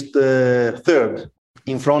finish third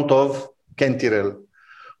in front of Ken Tyrrell,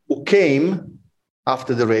 who came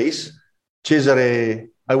after the race. Cesare,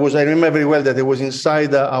 I remember very well that I was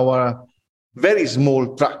inside our very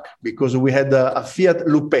small truck because we had a Fiat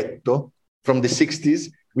Lupetto from the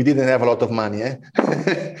 60s. We didn't have a lot of money.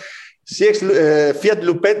 Fiat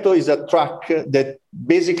Lupetto is a truck that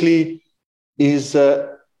basically is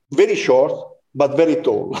very short, but very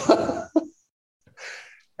tall.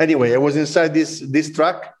 Anyway, I was inside this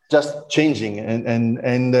truck just changing,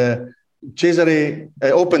 and Cesare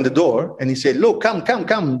opened the door and he said, look,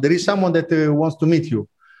 come. There is someone that wants to meet you.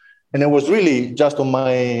 And I was really just on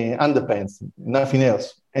my underpants, nothing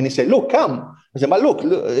else. And he said, look, come. I said, but look,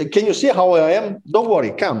 can you see how I am? Don't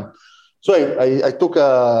worry, come. So I took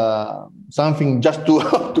something just to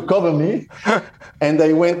to cover me, and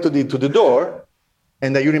I went to the door.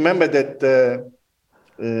 And you remember that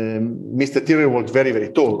Mr. Tyrrell was very, very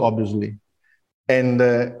tall, obviously. And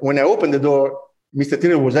when I opened the door, Mr.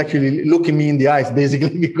 Tyrrell was actually looking me in the eyes,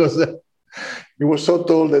 basically, because he was so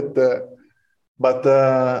tall that. But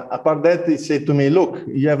apart that, he said to me, "Look,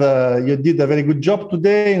 you did a very good job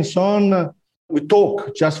today, and so on. We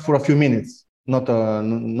talk just for a few minutes, not a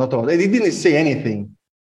lot." And he didn't say anything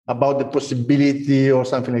about the possibility or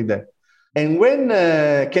something like that. And when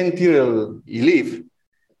Ken Tyrrell he left,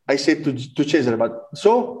 I said to Cesare, "But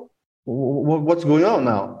so what's going on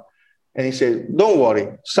now?" And he said, "Don't worry,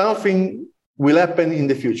 something will happen in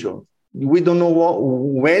the future. We don't know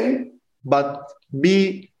when, but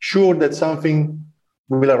be sure that something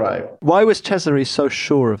will arrive." Why was Cesare so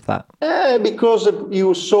sure of that? Because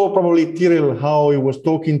you saw probably Tyrrell, how he was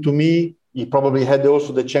talking to me. He probably had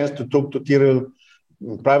also the chance to talk to Tyrrell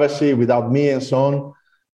in privacy without me and so on.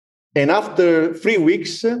 And after 3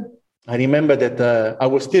 weeks, I remember that I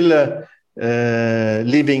was still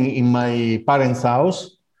living in my parents'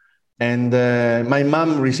 house. And my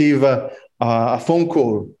mom received a phone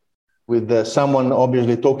call with someone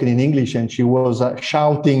obviously talking in English, and she was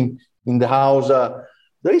shouting in the house,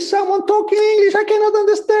 "There is someone talking English, I cannot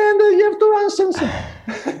understand, you have to answer."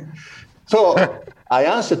 So I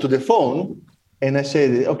answered to the phone, and I said,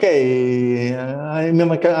 "Okay,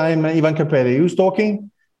 I'm Ivan Capelli, who's talking?"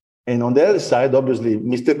 And on the other side, obviously,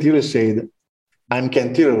 Mr. Tyrrell said, "I'm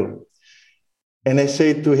Ken Tyrrell." And I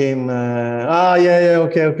said to him,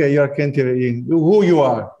 okay, you are Ken Tyrrell. Who you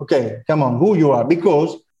are? Okay, come on, who you are?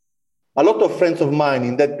 Because a lot of friends of mine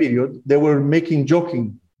in that period, they were making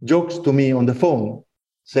jokes to me on the phone,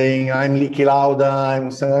 saying, "I'm Licky Lauda," I'm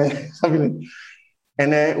something.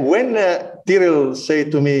 And when Tyrrell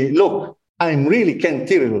said to me, "Look, I'm really Ken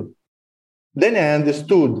Tyrrell," then I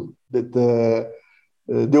understood that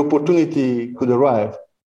the opportunity could arrive.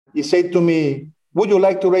 He said to me, "Would you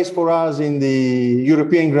like to race for us in the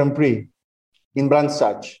European Grand Prix in Brands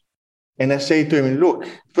Hatch?" And I say to him, "Look,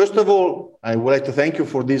 first of all, I would like to thank you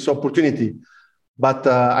for this opportunity, but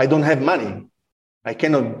I don't have money. I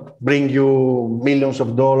cannot bring you millions of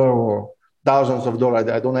dollars or thousands of dollars.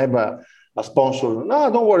 I don't have a sponsor." "No,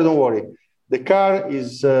 don't worry. The car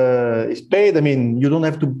is paid. I mean, you don't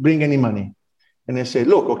have to bring any money." And I say,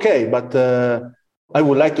 "Look, okay, but I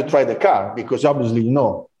would like to try the car because obviously,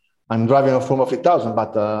 I'm driving a Formula 3000,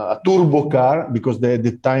 but a turbo car, because at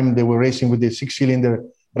the time they were racing with the 6-cylinder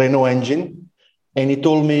Renault engine." And he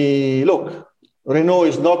told me, "Look, Renault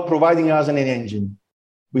is not providing us any engine.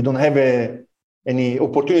 We don't have any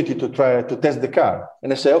opportunity to try to test the car."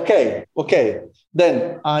 And I say, okay. Then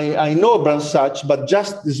I know Brands Hatch, but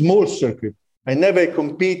just the small circuit. I never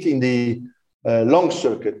compete in the long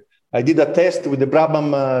circuit. I did a test with the Brabham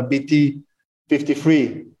BT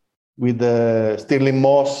 53 with Stirling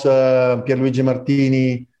Moss, Pierluigi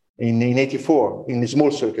Martini in 84 in the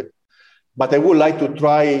small circuit. But I would like to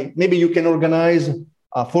try, maybe you can organize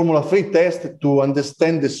a Formula 3 test to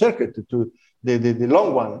understand the circuit, to the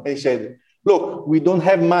long one. And he said, "Look, we don't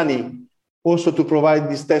have money also to provide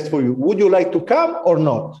this test for you. Would you like to come or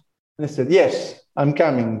not?" And I said, "Yes, I'm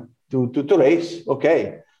coming to race." Okay.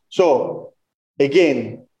 So again,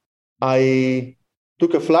 I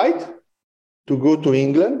took a flight to go to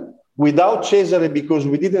England without Cesare, because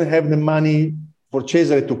we didn't have the money for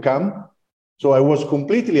Cesare to come. So I was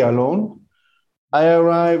completely alone. I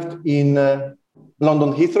arrived in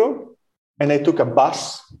London Heathrow, and I took a bus.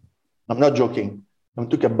 I'm not joking. I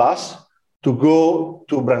took a bus to go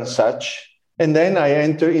to Brands Hatch. And then I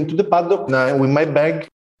entered into the paddock with my bag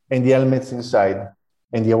and the helmets inside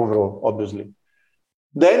and the overall, obviously.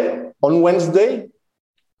 Then on Wednesday,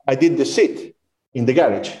 I did the sit in the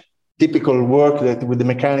garage. Typical work that with the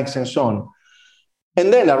mechanics and so on.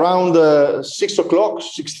 And then around 6 o'clock,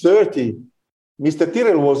 6:30, Mr.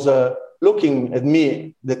 Tyrrell was looking at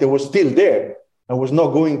me that I was still there. I was not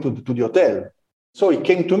going to the hotel. So he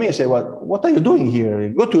came to me and said, what are you doing here?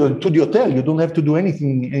 Go to the hotel. You don't have to do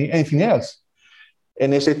anything else.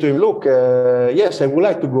 And I said to him, "Look, yes, I would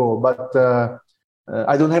like to go, but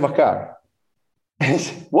I don't have a car." And he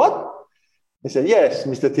said, "What?" I said, "Yes,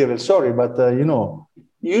 Mr. Tyrrell, sorry, but you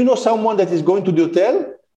know someone that is going to the hotel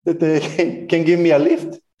that can give me a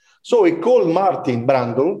lift?" So he called Martin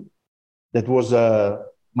Brundle, that was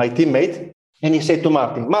my teammate, and he said to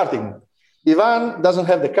Martin, "Ivan doesn't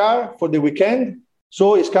have the car for the weekend, so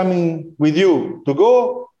he's coming with you to go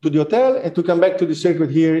to the hotel and to come back to the circuit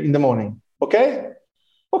here in the morning. Okay?"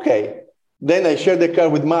 Okay. Then I shared the car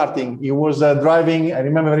with Martin. He was driving, I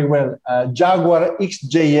remember very well, Jaguar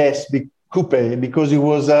XJS Coupe, because he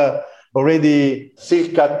was already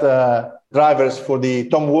silk-cut drivers for the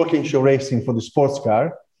Tom Walkinshaw racing for the sports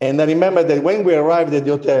car. And I remember that when we arrived at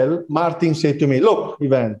the hotel, Martin said to me, look,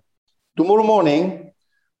 Ivan, tomorrow morning,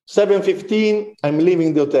 7:15, I'm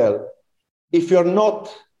leaving the hotel. If you're not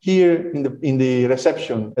here in the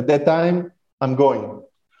reception at that time, I'm going.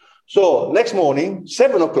 So next morning,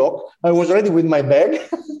 7 o'clock, I was already with my bag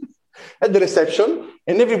at the reception,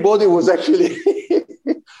 and everybody was actually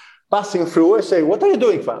passing through. I say, what are you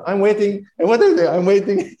doing, Fan? I'm waiting. And what are you doing? I'm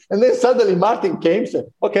waiting. And then suddenly Martin came and said,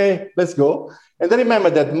 okay, let's go. And I remember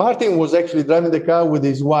that Martin was actually driving the car with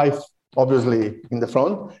his wife, obviously, in the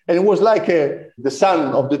front. And it was like the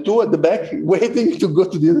son of the two at the back, waiting to go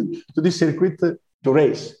to the circuit to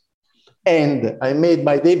race. And I made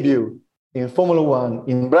my debut in Formula One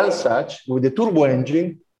in Brands Hatch with the turbo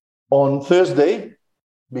engine on Thursday,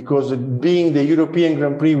 because being the European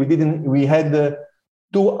Grand Prix, we had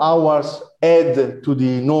 2 hours add to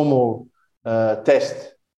the normal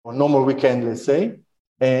test or normal weekend, let's say.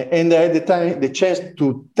 And I had the chance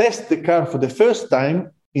to test the car for the first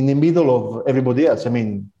time in the middle of everybody else. I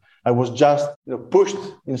mean, I was just pushed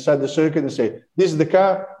inside the circuit and say, this is the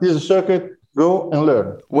car, this is the circuit, go and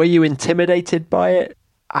learn. Were you intimidated by it?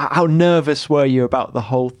 How nervous were you about the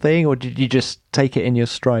whole thing, or did you just take it in your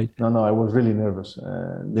stride? No, I was really nervous.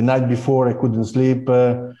 The night before, I couldn't sleep,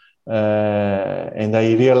 and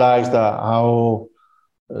I realized how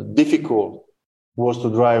difficult it was to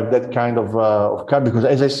drive that kind of car, because,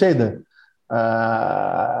 as I said,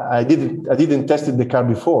 I didn't test the car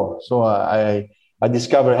before, so I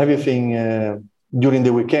discovered everything during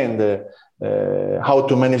the weekend. How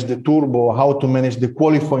to manage the turbo, how to manage the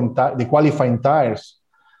qualifying tires.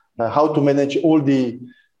 How to manage all the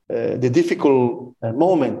difficult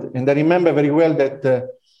moment. And I remember very well that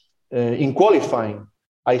in qualifying,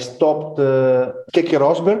 I stopped Keke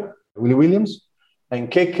Rosberg, Willie Williams,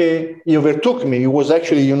 and Keke, he overtook me. He was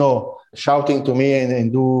actually, shouting to me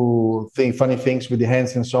and do funny things with the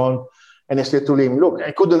hands and so on. And I said to him, look,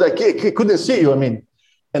 I couldn't see you,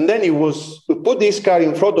 And then he put this car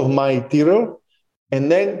in front of my Tyrrell,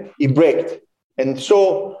 and then he braked. And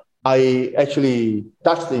so I actually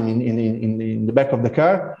touched him in the back of the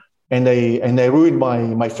car, and I ruined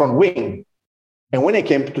my front wing. And when I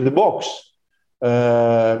came to the box,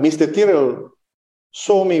 Mr. Tyrrell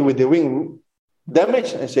saw me with the wing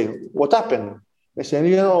damage and said, what happened? I said,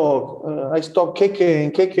 I stopped Keke,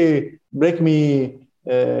 and Keke braked me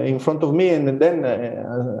in front of me, and then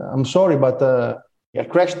I'm sorry, but I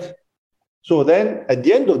crashed. So then at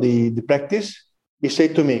the end of the practice, he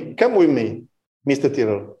said to me, come with me, Mr.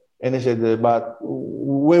 Tyrrell. And I said, but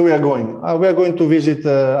where we are going? We are going to visit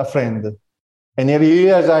a friend. And I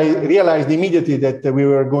realized immediately that we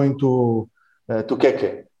were going to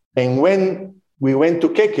Keke. And when we went to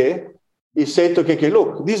Keke, he said to Keke,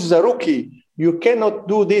 look, this is a rookie. You cannot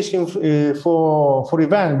do this for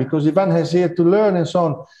Ivan, because Ivan has here to learn and so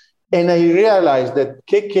on. And I realized that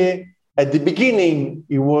Keke, at the beginning,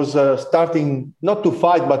 he was starting not to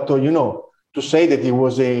fight, but to say that he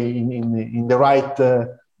was in the right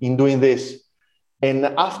in doing this. And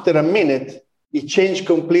after a minute, he changed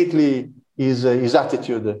completely his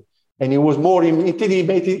attitude. And he was more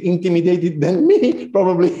intimidated than me,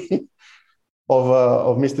 probably,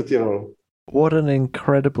 of Mr. Tyrrell. What an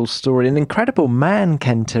incredible story. An incredible man,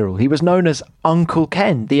 Ken Tyrrell. He was known as Uncle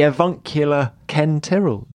Ken, the avuncular Ken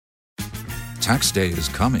Tyrrell. Tax day is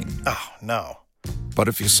coming. Oh, no. But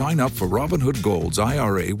if you sign up for Robinhood Gold's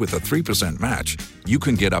IRA with a 3% match, you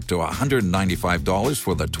can get up to $195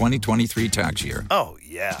 for the 2023 tax year. Oh,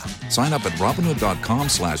 yeah. Sign up at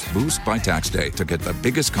Robinhood.com/boost by tax day to get the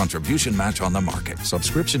biggest contribution match on the market.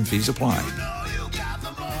 Subscription fees apply.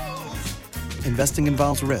 Investing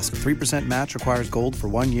involves risk. 3% match requires gold for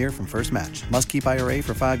 1 year from first match. Must keep IRA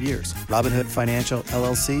for 5 years. Robinhood Financial,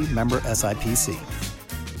 LLC, member SIPC.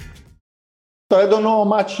 So I don't know how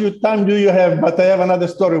much time do you have, but I have another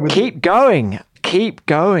story with Keep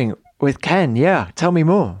going with Ken. Yeah, tell me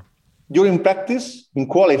more. During practice, in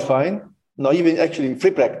qualifying, not even actually in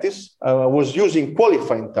free practice, I was using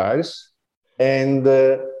qualifying tires. And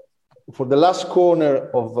for the last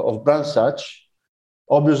corner of Brands Hatch,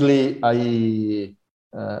 obviously I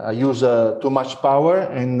use too much power.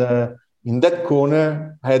 And in that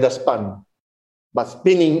corner, I had a spin. But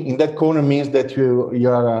spinning in that corner means that you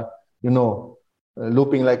are,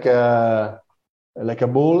 looping like a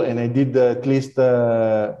ball, and I did at least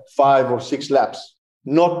 5 or 6 laps,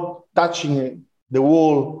 not touching the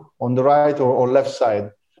wall on the right or left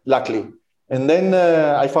side, luckily. And then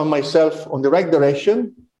I found myself on the right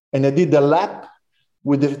direction, and I did a lap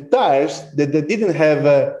with the tires that they didn't have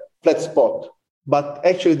a flat spot, but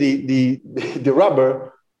actually the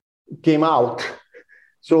rubber came out.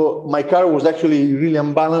 So my car was actually really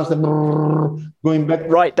unbalanced and going back.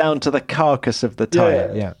 Right down to the carcass of the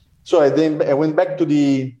tyre, yeah. So I went back to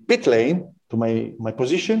the pit lane, to my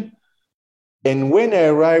position. And when I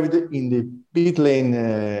arrived in the pit lane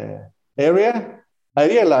area, I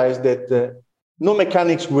realized that no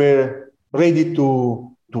mechanics were ready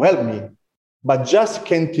to help me, but just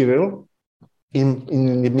Ken Tyrrell in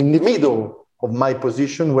the middle of my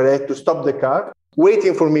position, where I had to stop the car,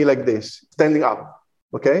 waiting for me like this, standing up.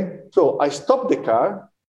 Okay? So I stopped the car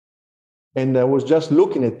and I was just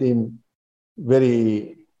looking at him,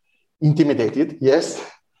 very intimidated, yes.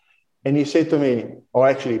 And he said to me, or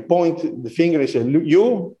actually point the finger, he said,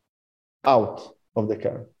 "You out of the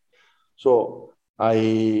car." So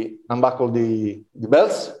I unbuckled the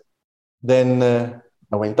belts. Then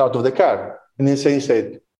I went out of the car. And he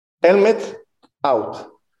said, "Helmet out."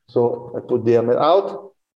 So I put the helmet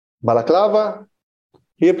out, balaclava,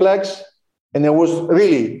 earplugs, and I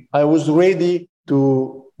was ready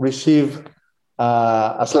to receive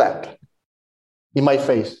a slap in my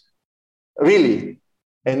face. Really.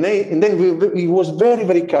 And then he was very,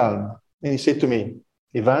 very calm. And he said to me,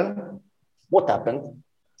 "Ivan, what happened?"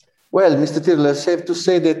 "Well, Mr. Tyrrell, I have to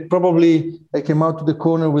say that probably I came out to the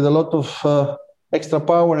corner with a lot of extra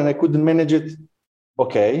power and I couldn't manage it."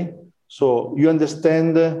 "Okay, so you understand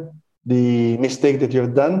the mistake that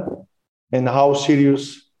you've done and how serious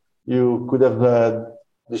you could have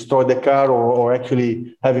destroyed the car or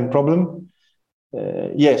actually having problem?"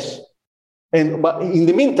 "Yes." But in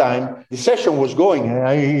the meantime, the session was going.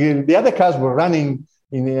 The other cars were running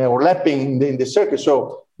or lapping in the circuit.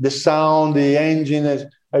 So the sound, the engine,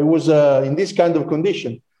 I was in this kind of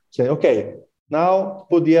condition. Say, "Okay, now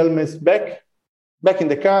put the helmets back in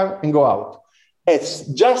the car and go out." It's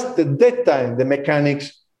just at that time the mechanics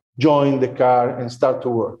joined the car and start to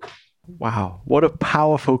work. Wow, what a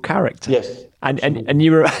powerful character. Yes. And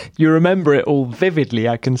you remember it all vividly,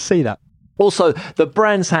 I can see that. Also, the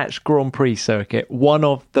Brands Hatch Grand Prix circuit, one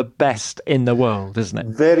of the best in the world, isn't it?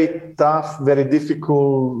 Very tough, very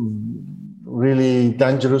difficult, really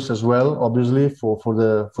dangerous as well, obviously, for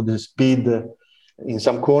the speed in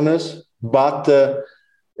some corners. But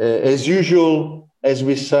as usual, as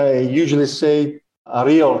we usually say, a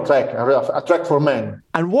real track, a track for men.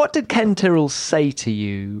 And what did Ken Tyrrell say to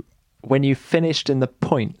you when you finished in the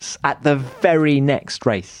points at the very next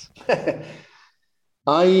race?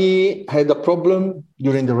 I had a problem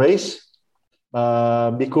during the race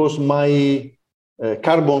because my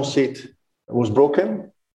carbon seat was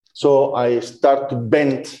broken. So I started to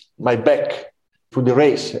bend my back through the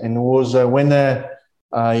race. And it was when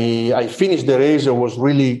I finished the race, I was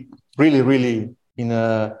really, really, really in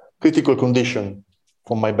a critical condition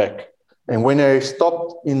for my back. And when I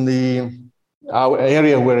stopped in our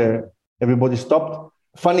area where everybody stopped,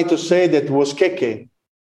 funny to say that it was Keke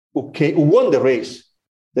who won the race,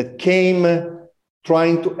 that came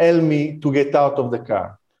trying to help me to get out of the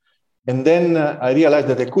car. And then I realized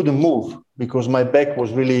that I couldn't move because my back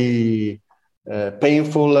was really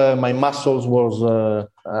painful. My muscles was,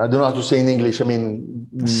 I don't know how to say in English. I mean...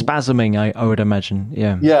 Spasming, I would imagine.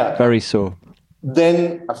 Yeah. Yeah. Very sore.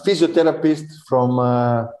 Then a physiotherapist from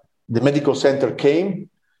the medical center came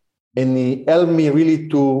and he helped me really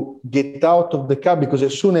to get out of the car because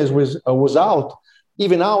as soon as I was out,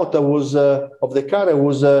 even out of the car, I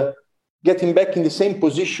was getting back in the same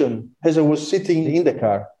position as I was sitting in the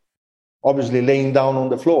car, obviously laying down on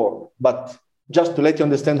the floor. But just to let you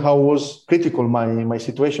understand how was critical my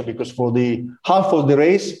situation, because for the half of the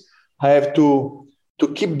race, I have to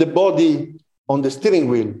keep the body on the steering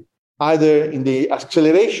wheel, either in the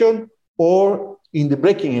acceleration or in the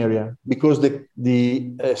braking area, because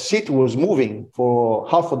the seat was moving for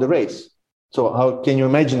half of the race. So how can you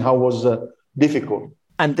imagine how was difficult?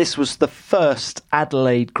 And this was the first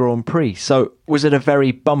Adelaide Grand Prix. So was it a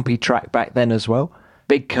very bumpy track back then as well?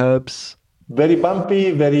 Big curbs? Very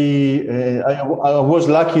bumpy, very... I was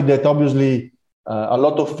lucky that obviously a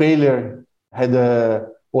lot of failure had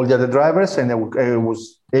all the other drivers and I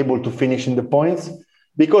was able to finish in the points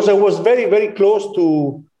because I was very, very close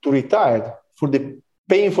to retire for the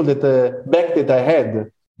painful back that I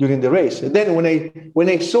had during the race. And then when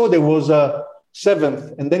I saw there was a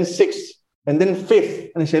 7th and then 6th and then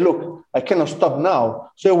 5th, and I said, look, I cannot stop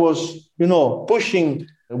now. So I was, pushing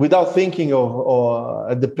without thinking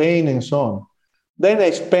of the pain and so on. Then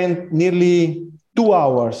I spent nearly 2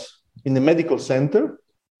 hours in the medical center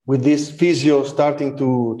with this physio starting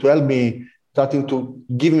to help me, starting to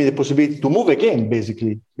give me the possibility to move again,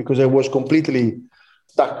 basically, because I was completely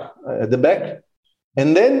stuck at the back.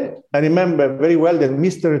 And then I remember very well that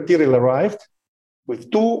Mr. Tyrrell arrived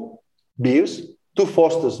with 2 beers 2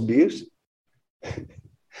 Foster's beers.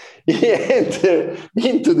 He entered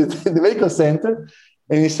into the medical center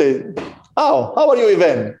and he said, "Oh, how are you,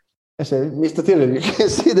 Ivan?" I said, "Mr. Tyrrell, you can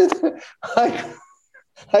see that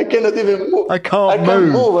I cannot even move. I can't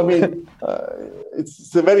move. I mean,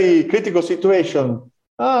 it's a very critical situation."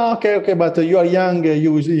 Okay, but you are young.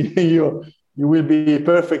 You will be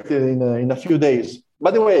perfect in a few days.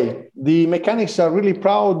 By the way, the mechanics are really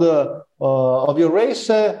proud of your race,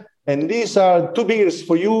 and these are 2 beers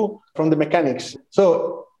for you from the mechanics. So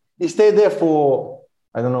he stayed there for,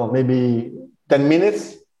 I don't know, maybe 10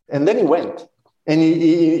 minutes, and then he went. And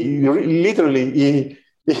he literally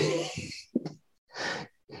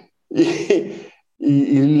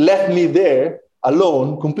he left me there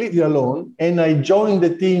alone, completely alone, and I joined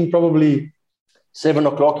the team probably 7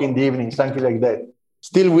 o'clock in the evening, something like that.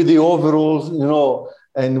 Still with the overalls,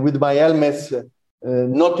 and with my helmets,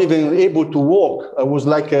 not even able to walk. I was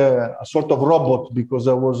like a sort of robot because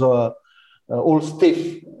I was all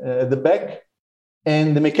stiff at the back.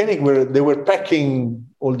 And the mechanic they were packing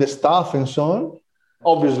all the stuff and so on.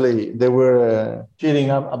 Obviously, they were cheering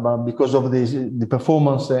up because of the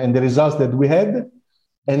performance and the results that we had.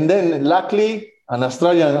 And then, luckily, an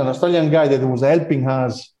Australian guy that was helping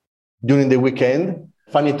us during the weekend,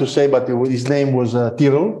 funny to say, but his name was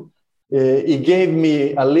Tyrrell. He gave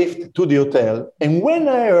me a lift to the hotel. And when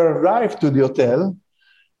I arrived to the hotel,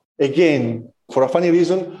 again, for a funny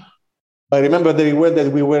reason, I remember very well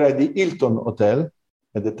that we were at the Hilton Hotel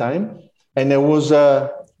at the time. And I was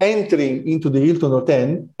entering into the Hilton Hotel,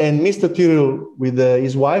 and Mr. Tyrrell with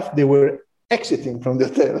his wife, they were exiting from the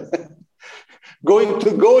hotel.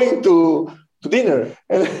 going to dinner.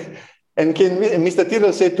 And Mr.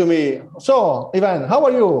 Tyrrell said to me, "So, Ivan, how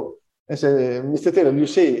are you?" I said, "Mr. Tyrrell, you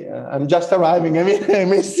see, I'm just arriving.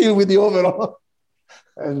 I'm still with the overall."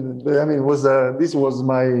 And this was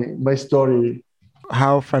my story.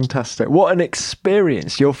 How fantastic. What an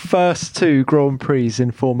experience. Your first 2 Grand Prix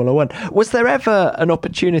in Formula One. Was there ever an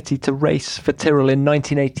opportunity to race for Tyrrell in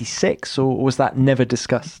 1986, or was that never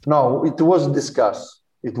discussed? No, it was discussed.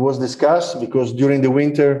 It was discussed because during the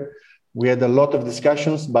winter, we had a lot of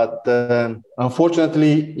discussions, but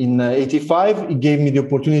unfortunately in 85, it gave me the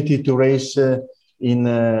opportunity to race in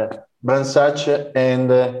Brands Hatch and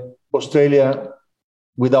Australia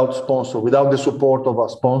without the support of a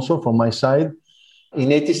sponsor from my side. In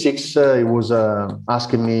 86, he was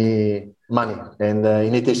asking me money. And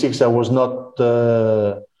in 86, I was not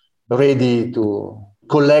ready to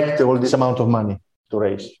collect all this amount of money to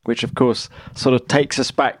race. Which, of course, sort of takes us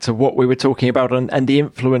back to what we were talking about and the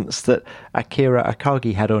influence that Akira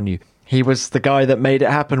Akagi had on you. He was the guy that made it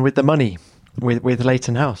happen with the money, with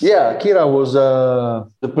Leyton House. Yeah, Akira was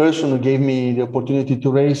the person who gave me the opportunity to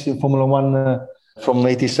race in Formula One from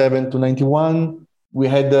 87 to 91. We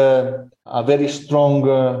had a very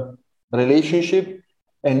strong relationship.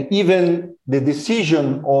 And even the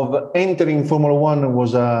decision of entering Formula One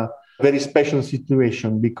was a very special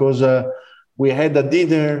situation because we had a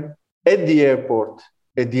dinner at the airport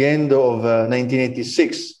at the end of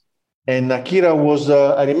 1986. And Akira was,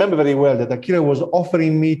 I remember very well that Akira was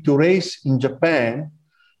offering me to race in Japan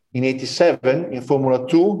in 87 in Formula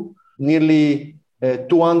 2, nearly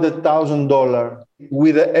 $200,000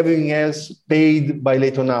 with everything else paid by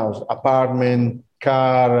Leyton House, apartment,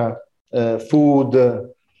 car, food.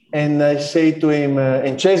 And I say to him,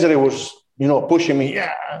 and Cesare was, pushing me,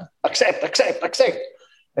 yeah, accept.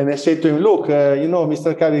 And I said to him, look,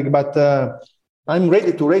 Mr. Carrick, but I'm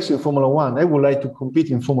ready to race in Formula One. I would like to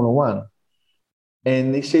compete in Formula One.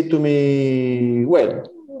 And he said to me, well,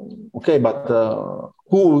 okay, but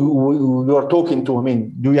who you are talking to? I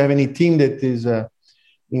mean, do you have any team that is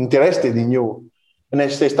interested in you? And I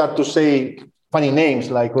start to say funny names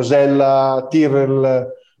like Osella, Tyrrell,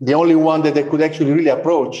 the only one that I could actually really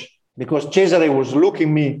approach, because Cesare was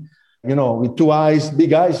looking me, with 2 eyes,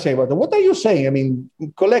 big eyes, saying, "But what are you saying? I mean,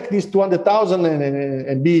 collect these 200,000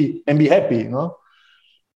 and be happy,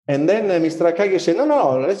 And then Mr. Akagi said,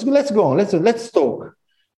 "No, let's go on, let's talk."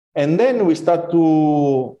 And then we start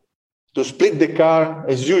to split the car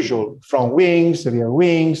as usual, front wings, rear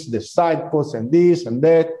wings, the side posts, and this and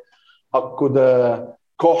that. How could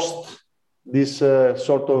cost this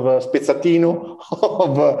sort of spezzatino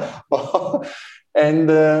and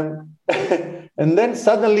then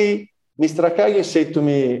suddenly Mr. Akagi said to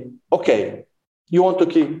me, "Okay, you want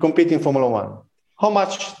to compete in Formula One. How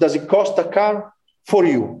much does it cost a car for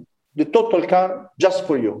you? The total car just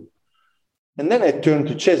for you." And then I turned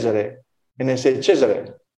to Cesare and I said,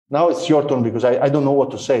 "Cesare, now it's your turn because I don't know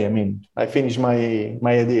what to say. I mean, I finished my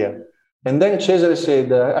idea." And then Cesare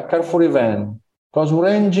said, "A car for Ivan,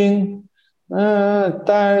 Cosworth engine,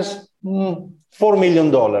 tires, $4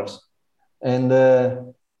 million. And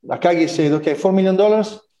Akagi said, okay, $4 million.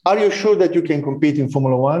 Are you sure that you can compete in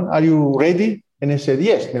Formula One? Are you ready? And I said,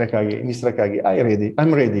 yes, Mr. Akagi,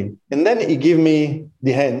 I'm ready. And then he gave me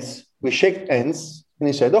the hands. We shook hands. And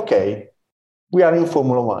he said, okay, we are in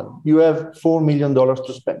Formula One. You have $4 million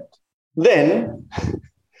to spend. Then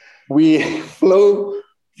we flew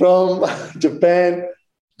from Japan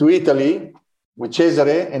to Italy with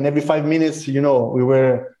Cesare. And every 5 minutes, we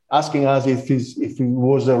were asking us if it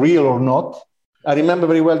was real or not. I remember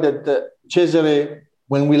very well that Cesare,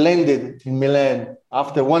 when we landed in Milan,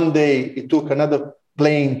 after one day, he took another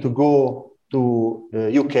plane to go to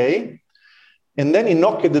UK. And then he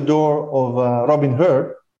knocked at the door of Robin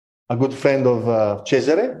Herd, a good friend of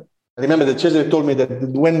Cesare. I remember that Cesare told me that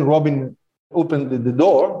when Robin opened the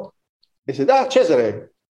door, he said, Cesare,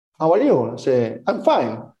 how are you? I said, I'm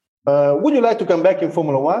fine. Would you like to come back in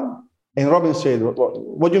Formula One? And Robin said,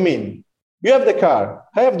 what do you mean? You have the car,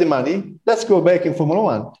 I have the money, let's go back in Formula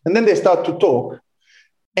One. And then they start to talk.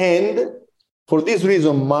 And for this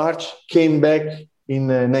reason, March came back in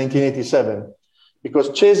 1987, because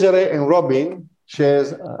Cesare and Robin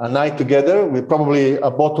shares a night together with probably a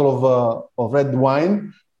bottle of red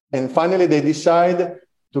wine. And finally, they decide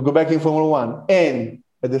to go back in Formula One. And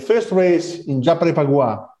at the first race in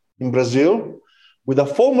Jacarepaguá in Brazil, with a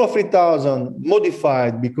Formula 3000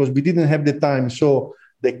 modified, because we didn't have the time, so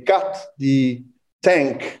they cut the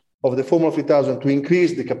tank of the Formula 3000 to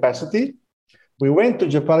increase the capacity. We went to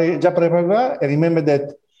Jacarepaguá. I remember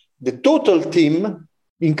that the total team,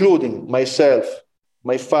 including myself,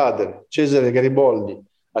 my father, Cesare Garibaldi,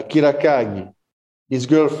 Akira Kagi, his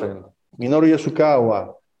girlfriend, Minoru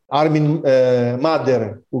Yasukawa, Armin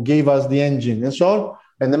Mader, who gave us the engine, and so on,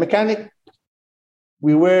 and the mechanic,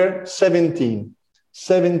 we were 17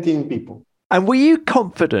 people. And were you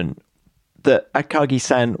confident that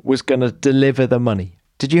Akagi-san was going to deliver the money?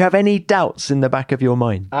 Did you have any doubts in the back of your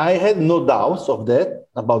mind? I had no doubts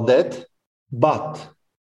about that. But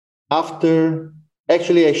after,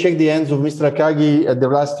 actually, I shook the hands of Mr. Akagi at the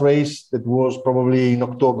last race. That was probably in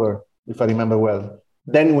October, if I remember well.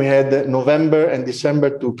 Then we had November and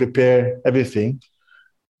December to prepare everything.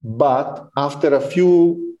 But after a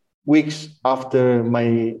few weeks after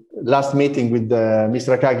my last meeting with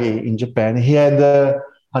Mr. Akagi in Japan, he had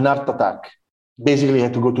an heart attack. Basically, he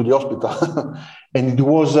had to go to the hospital. And it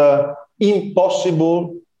was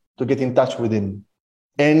impossible to get in touch with him.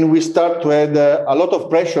 And we start to have a lot of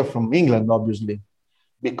pressure from England, obviously,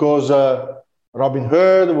 because Robin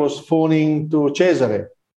Herd was phoning to Cesare.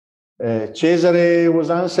 Cesare was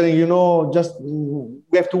answering, just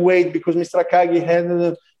we have to wait because Mr. Akagi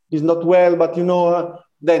is not well. But,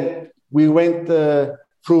 then we went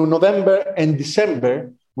through November and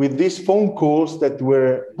December with these phone calls that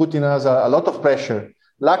were putting us a lot of pressure.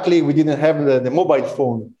 Luckily, we didn't have the mobile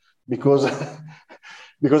phone because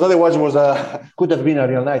otherwise it could have been a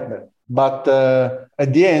real nightmare. But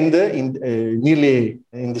at the end, nearly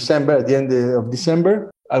in December, at the end of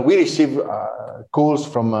December, we received calls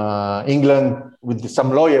from England with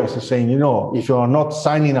some lawyers saying, if you are not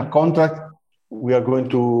signing a contract, we are going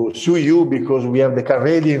to sue you because we have the car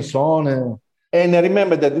ready and so on. And I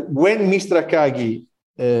remember that when Mr. Akagi,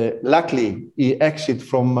 luckily, he exited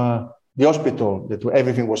from the hospital, that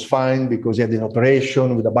everything was fine because he had an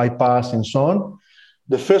operation with a bypass and so on.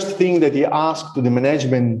 The first thing that he asked to the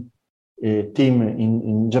management team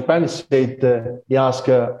in Japan said, he asked,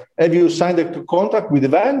 have you signed a contract with the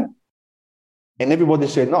van? And everybody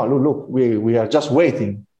said, no, look, we are just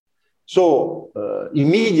waiting. So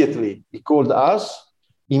immediately he called us,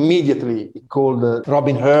 immediately he called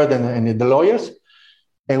Robin Herd and the lawyers,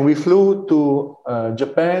 and we flew to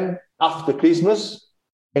Japan after Christmas,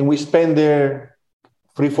 and we spent there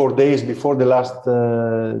 3-4 days before the last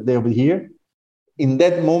day of the year. In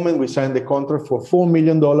that moment, we signed the contract for $4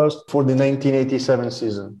 million for the 1987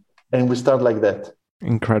 season, and we start like that.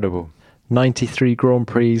 Incredible. 93 Grand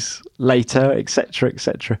Prix later, etc.,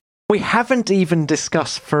 etc. We haven't even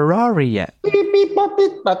discussed Ferrari yet.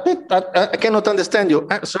 I cannot understand you.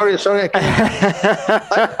 Sorry.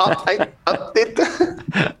 I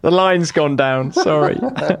The line's gone down. Sorry.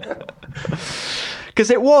 Because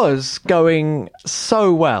it was going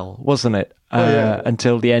so well, wasn't it?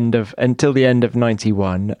 Until the end of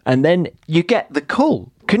 91, and then you get the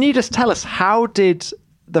call. Can you just tell us, how did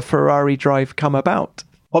the Ferrari drive come about?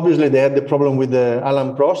 Obviously, they had the problem with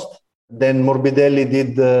Alan Prost. Then Morbidelli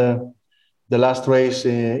did the last race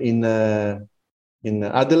in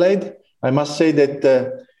Adelaide. I must say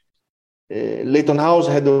that Leyton House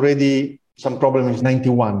had already some problems in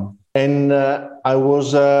 91, and I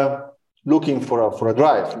was looking for a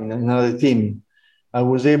drive in another team. I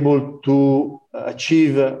was able to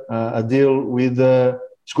achieve a deal with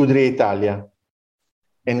Scuderia Italia.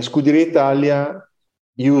 And Scuderia Italia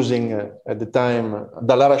using, at the time,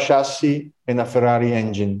 Dallara chassis and a Ferrari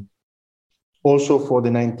engine, also for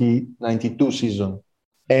the 1992 season.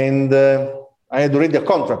 And I had already a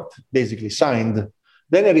contract, basically, signed.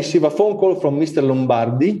 Then I received a phone call from Mr.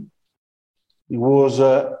 Lombardi. He was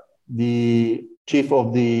the chief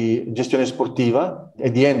of the Gestione Sportiva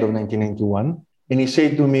at the end of 1991. And he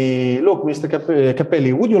said to me, look, Mr.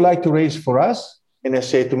 Capelli, would you like to race for us? And I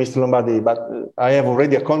said to Mr. Lombardi, but I have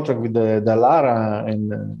already a contract with the Dallara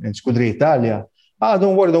and Scuderia Italia.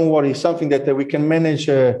 Don't worry. It's something that we can manage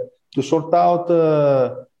to sort out.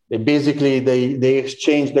 Basically, they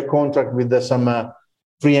exchanged the contract with some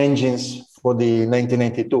free engines for the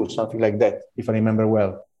 1992, something like that, if I remember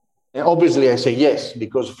well. And obviously, I say yes,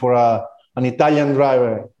 because for an Italian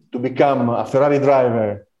driver to become a Ferrari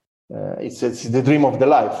driver, it's the dream of the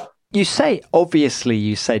life. You say, obviously,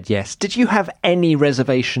 you said yes. Did you have any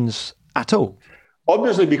reservations at all?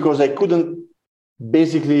 Obviously, because I couldn't,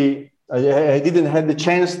 basically, I didn't have the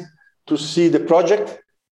chance to see the project.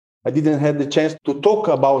 I didn't have the chance to talk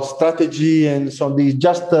about strategy. And so they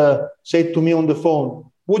just said to me on the phone,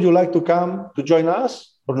 would you like to come to join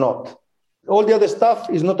us or not? All the other stuff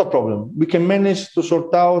is not a problem. We can manage to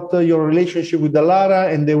sort out your relationship with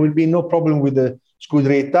Dallara, and there will be no problem with the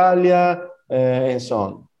Scuderia Italia and so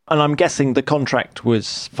on. And I'm guessing the contract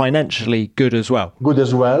was financially good as well. Good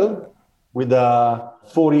as well, with a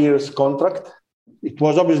 4 years contract. It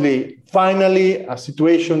was obviously finally a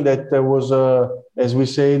situation that was, as we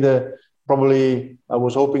said, probably I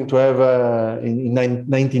was hoping to have in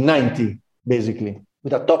 1990, basically,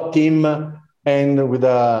 with a top team and with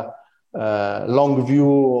a long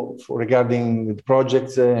view regarding the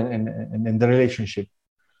projects and the relationship.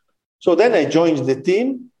 So then I joined the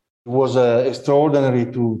team. It was extraordinary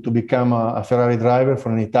to become a Ferrari driver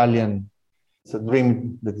for an Italian. It's a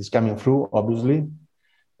dream that is coming through, obviously.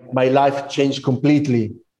 My life changed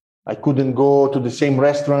completely. I couldn't go to the same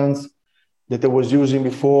restaurants that I was using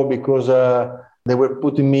before because they were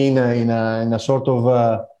putting me in a sort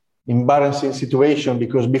of embarrassing situation,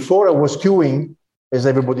 because before I was queuing, as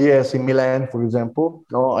everybody else in Milan, for example.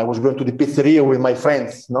 No, I was going to the pizzeria with my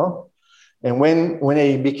friends, no? And when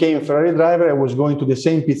I became a Ferrari driver, I was going to the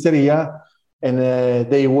same pizzeria, and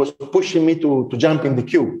they was pushing me to jump in the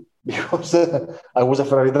queue because I was a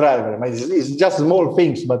Ferrari driver. It's just small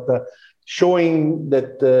things, but showing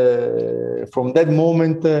that from that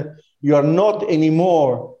moment, you are not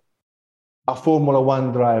anymore a Formula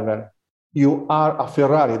One driver. You are a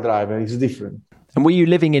Ferrari driver. It's different. And were you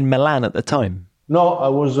living in Milan at the time? No, I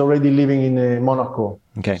was already living in Monaco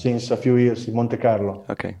since a few years, in Monte Carlo.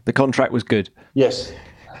 Okay. The contract was good? Yes.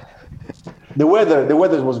 The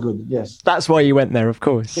weather was good, yes. That's why you went there, of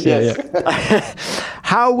course. Yes. Yeah.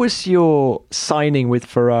 How was your signing with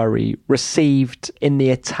Ferrari received in the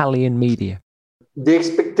Italian media? The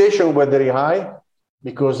expectations were very high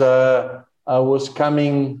because I was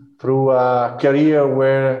coming through a career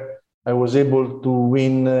where I was able to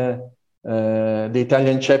win the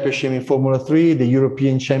Italian Championship in Formula 3, the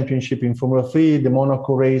European Championship in Formula 3, the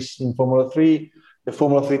Monaco race in Formula 3, the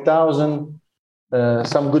Formula 3000,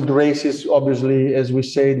 some good races, obviously, as we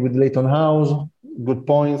said, with Leyton House, good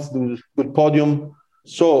points, good podium.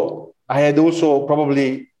 So I had also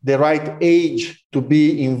probably the right age to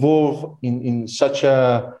be involved in such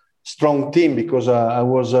a strong team because I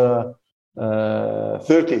was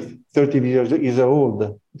 30 years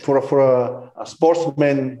old. For a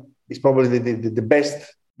sportsman, it's probably the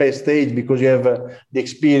best age because you have the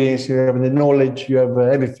experience, you have the knowledge, you have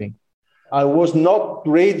everything. I was not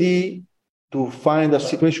ready to find a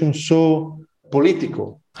situation so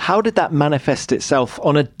political. How did that manifest itself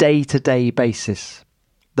on a day-to-day basis,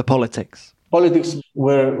 the politics? Politics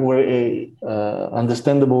were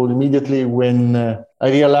understandable immediately when I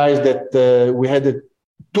realized that we had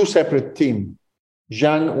two separate teams.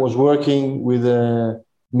 Jean was working with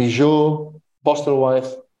Mijaud,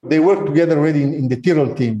 Postlethwaite. They worked together already in the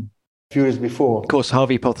Tyrrell team a few years before. Of course,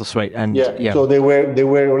 Harvey Postlethwaite and So they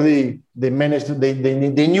were already,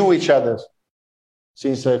 they knew each other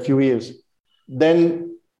since a few years.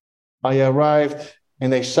 Then I arrived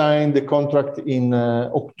and I signed the contract in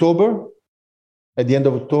October, at the end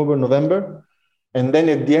of October, November. And then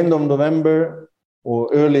at the end of November or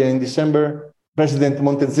earlier in December, President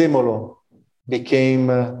Montezemolo became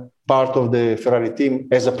part of the Ferrari team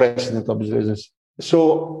as a president, obviously.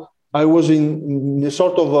 So I was in a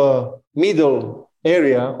sort of a middle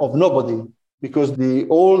area of nobody because the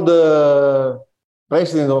old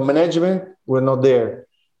president or management were not there.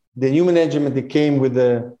 The new management that came with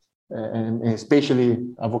and especially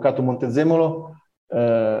Avvocato Montezemolo,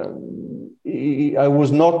 I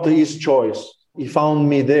was not his choice. He found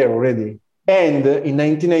me there already. And in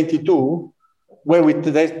 1992, when we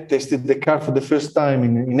tested the car for the first time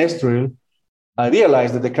in Estoril, I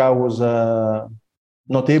realized that the car was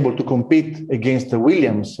not able to compete against the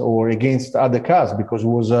Williams or against other cars, because it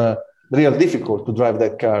was real difficult to drive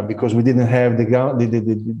that car, because we didn't have the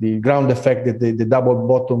ground effect that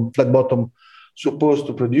the flat bottom supposed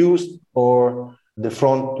to produce, or the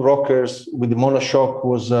front rockers with the monoshock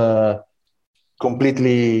was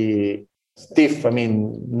completely stiff. I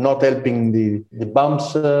mean, not helping the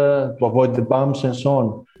bumps, to avoid the bumps and so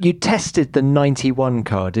on. You tested the 91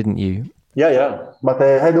 car, didn't you? Yeah. But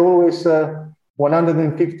I had always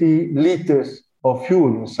 150 liters of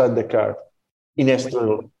fuel inside the car in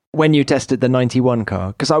Estoril. When you tested the 91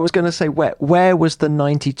 car? Because I was going to say, where was the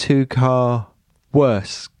 92 car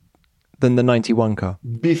worse than the 91 car?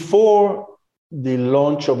 Before the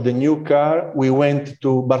launch of the new car, we went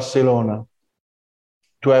to Barcelona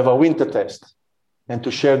to have a winter test and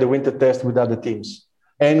to share the winter test with other teams.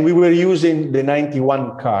 And we were using the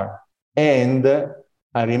 91 car. And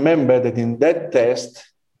I remember that in that test,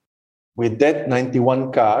 with that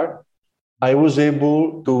 91 car, I was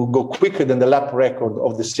able to go quicker than the lap record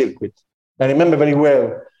of the circuit. I remember very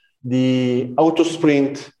well the Auto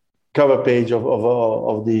Sprint cover page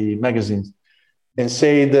of the magazine, and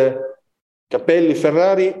said, Capelli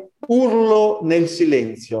Ferrari, urlo nel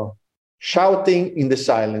silenzio, shouting in the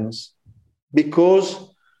silence, because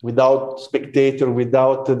without spectator,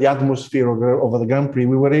 without the atmosphere of the Grand Prix,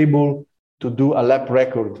 we were able to do a lap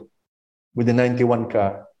record with the 91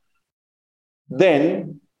 car.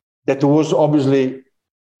 Then, that was obviously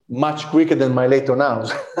much quicker than my Leyton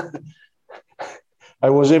House. I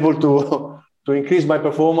was able to increase my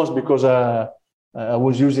performance because I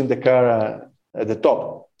was using the car at the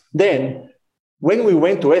top. Then, when we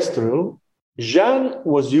went to Estoril, Jean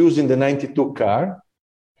was using the 92 car,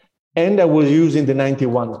 and I was using the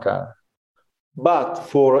 91 car. But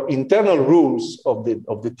for internal rules of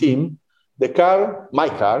the team, my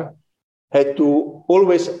car, had to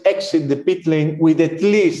always exit the pit lane with at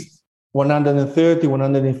least 130,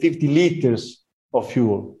 150 liters of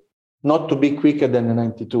fuel, not to be quicker than the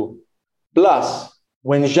 92. Plus,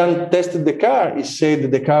 when Jean tested the car, he said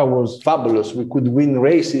that the car was fabulous. We could win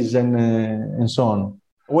races and so on.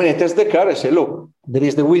 When I test the car, I say, look, there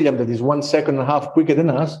is the Williams that is 1.5 seconds quicker than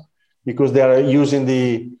us, because they are using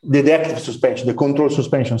the active suspension, the control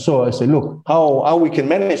suspension. So I say, look, how we can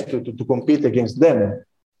manage to compete against them.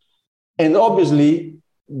 And obviously,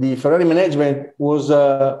 the Ferrari management was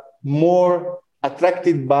more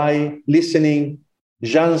attracted by listening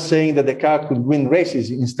Jean saying that the car could win races,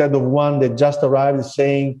 instead of one that just arrived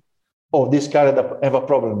saying, oh, this car have a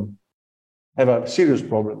problem, have a serious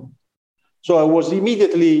problem. So I was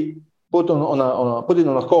immediately put it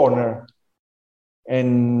on a corner.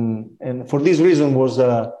 And for this reason was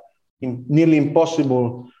nearly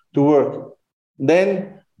impossible to work.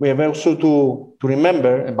 Then we have also to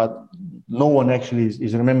remember, but no one actually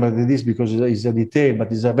is remembering this because it's a detail,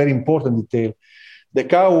 but it's a very important detail. The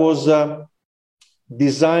car was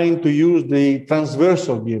designed to use the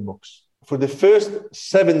transversal gearbox. For the first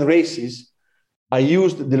 7 races, I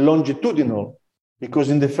used the longitudinal, because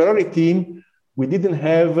in the Ferrari team, we didn't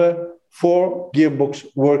have 4 gearbox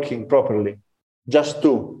working properly, just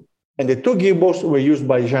 2. And the 2 gearbox were used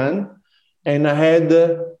by Jean, and I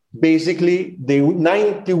had basically the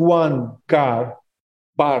 91 car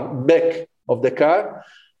back of the car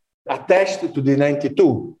attached to the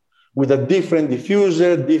 92 with a different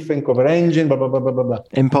diffuser, different cover engine, blah, blah, blah, blah, blah.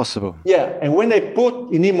 Impossible. Yeah, and when I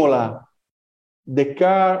put in Imola the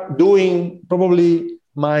car doing probably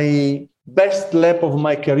my best lap of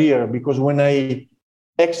my career, because when I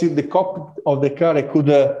exit the cockpit of the car, I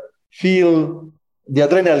could feel the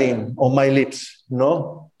adrenaline on my lips,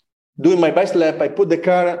 Doing my best lap, I put the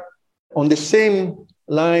car on the same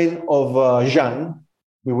line of Jean.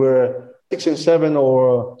 We were 6 and 7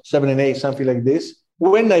 or 7 and 8, something like this.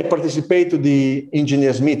 When I participate to the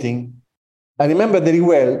engineers meeting, I remember very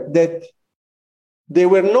well that they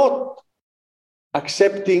were not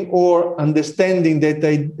accepting or understanding that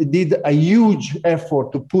I did a huge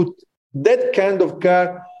effort to put that kind of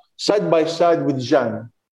car side by side with Jean.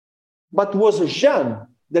 But was Jean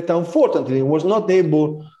that unfortunately was not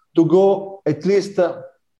able to go at least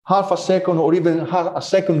half a second or even half a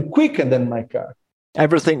second quicker than my car.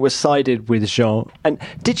 Everything was sided with Jean. And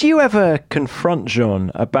did you ever confront Jean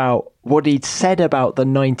about what he'd said about the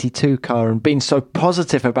 92 car and been so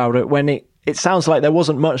positive about it when it sounds like there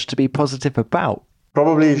wasn't much to be positive about?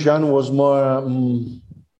 Probably Jean was more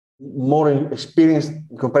more experienced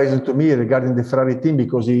in comparison to me regarding the Ferrari team,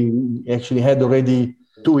 because he actually had already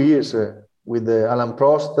 2 years with Alain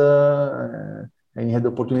Prost, and he had the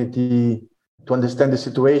opportunity to understand the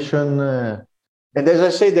situation. And as I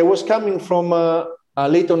said, I was coming from a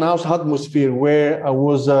Leyton House atmosphere where I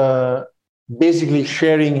was basically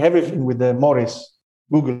sharing everything with Morris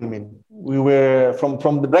Gugelmin. We were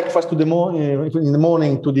from the breakfast to in the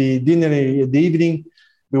morning to the dinner in the evening.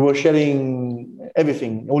 We were sharing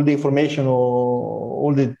everything, all the information,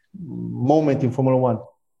 all the moment in Formula One.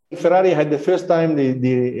 Ferrari had the first time,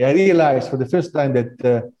 I realized for the first time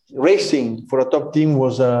that racing for a top team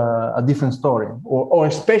was a different story, or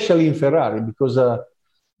especially in Ferrari, because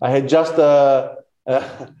I had just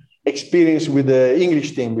experience with the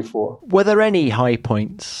English team before. Were there any high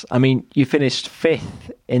points? I mean, you finished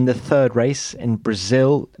 5th in the 3rd race in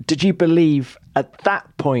Brazil. Did you believe at that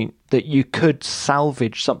point that you could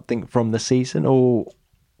salvage something from the season, or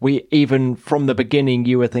even from the beginning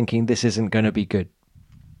you were thinking this isn't going to be good?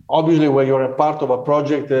 Obviously, when you're a part of a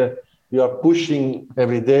project, you are pushing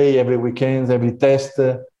every day, every weekend, every test,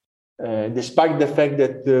 despite the fact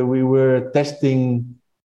that we were testing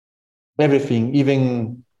everything.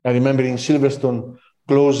 Even I remember in Silverstone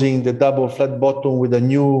closing the double flat bottom with a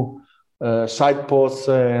new side post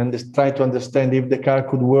and trying to understand if the car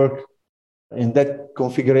could work in that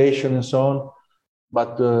configuration and so on.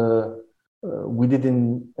 But we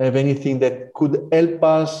didn't have anything that could help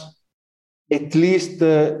us at least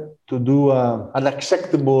to do an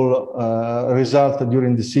acceptable result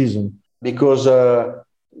during the season, because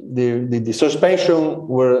the suspension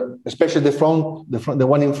were, especially the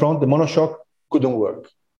one in front, the monoshock, couldn't work.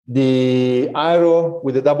 The aero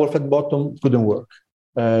with the double flat bottom couldn't work.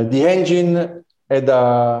 The engine had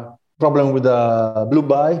a problem with the blue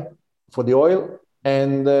buy for the oil,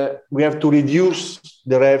 and we have to reduce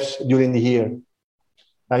the revs during the year.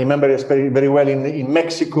 I remember very well in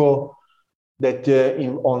Mexico that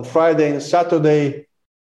on Friday and Saturday,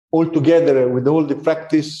 all together with all the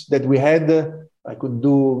practice that we had, I could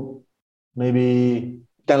do maybe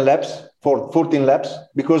 10 laps, 14 laps,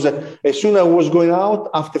 because as soon as I was going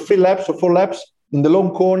out, after 3 laps or 4 laps, in the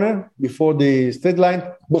long corner, before the straight line,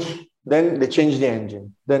 boof, then they changed the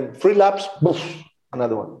engine. Then 3 laps, boof,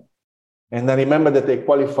 another one. And I remember that I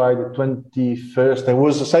qualified the 21st. I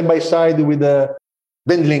was side by side with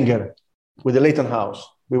Wendlinger, with the Leyton House.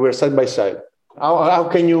 We were side by side. How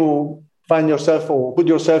can you find yourself or put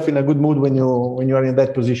yourself in a good mood when you are in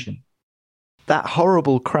that position? That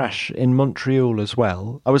horrible crash in Montreal as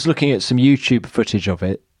well. I was looking at some YouTube footage of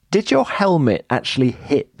it. Did your helmet actually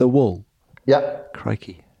hit the wall? Yeah.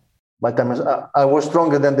 Crikey. But I was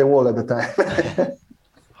stronger than the wall at the time.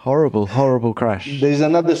 Horrible crash. There is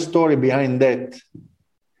another story behind that.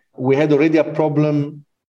 We had already a problem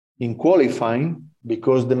in qualifying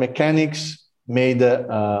because the mechanics made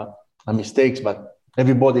a mistake, but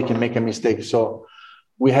everybody can make a mistake. So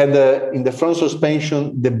we had in the front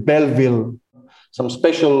suspension, the Belleville, some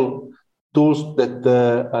special tools that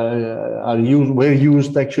were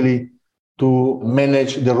used actually to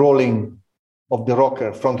manage the rolling of the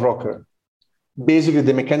rocker, front rocker. Basically,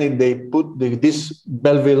 the mechanic, they put this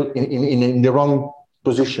Belleville in the wrong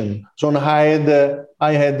position. So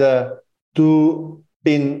I had 2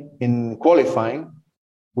 pin in qualifying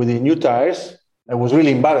with the new tires. It was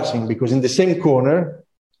really embarrassing because in the same corner,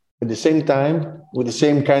 at the same time, with the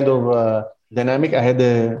same kind of dynamic, I had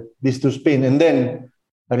these 2 spin. And then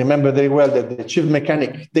I remember very well that the chief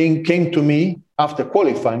mechanic came to me after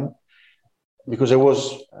qualifying, because I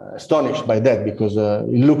was astonished by that, because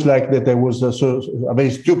it looked like that I was a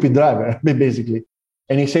very stupid driver, basically.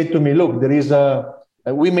 And he said to me, look,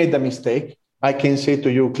 we made a mistake. I can say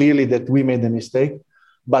to you clearly that we made a mistake,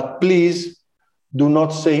 but please do not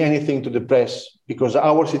say anything to the press, because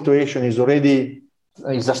our situation is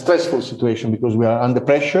a stressful situation, because we are under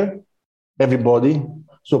pressure, everybody.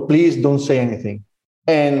 So please don't say anything.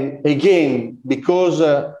 And again, because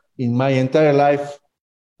in my entire life,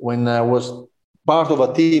 when I was part of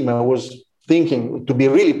a team, I was thinking to be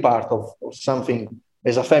really part of something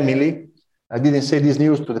as a family, I didn't say this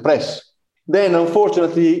news to the press. Then,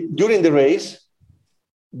 unfortunately, during the race,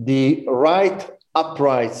 the right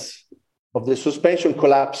uprights of the suspension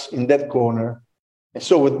collapsed in that corner. And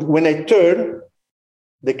so when I turned,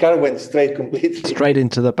 the car went completely. Straight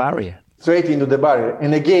into the barrier. Straight into the barrier.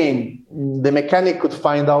 And again, the mechanic could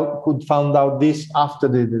find out this after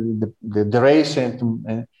the race.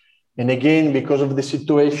 And again, because of the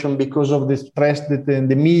situation, because of the stress that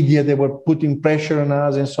the media, they were putting pressure on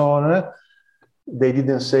us and so on, they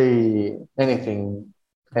didn't say anything.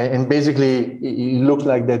 And basically, it looked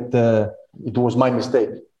like that it was my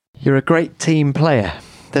mistake. You're a great team player.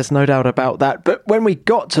 There's no doubt about that. But when we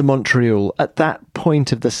got to Montreal at that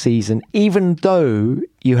point of the season, even though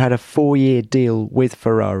you had a 4-year deal with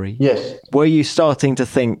Ferrari, yes, were you starting to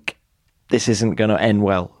think this isn't going to end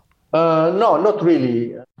well? No, not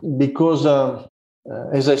really, because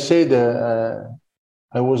as I said,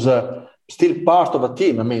 I was still part of a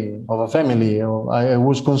team. I mean, of a family. I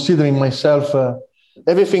was considering myself.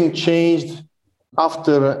 Everything changed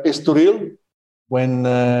after Estoril, when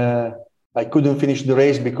I couldn't finish the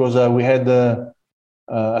race because we had a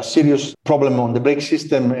serious problem on the brake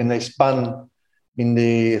system, and I spun in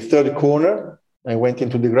the third corner. I went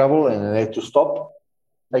into the gravel and I had to stop.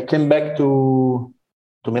 I came back to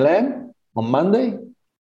Milan on Monday,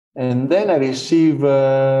 and then I received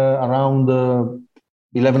around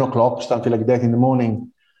 11 o'clock, something like that in the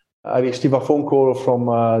morning, I received a phone call from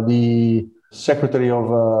the secretary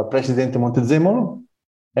of Presidente Montezemolo,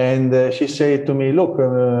 and she said to me, look,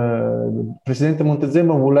 Presidente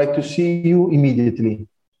Montezemolo would like to see you immediately.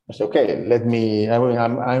 I said, okay,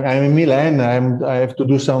 I'm in Milan, I have to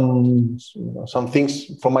do some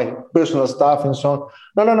things for my personal stuff and so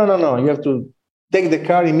on. No, you have to take the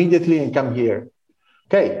car immediately and come here.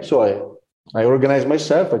 Okay, so I organized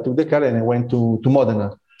myself, I took the car and I went to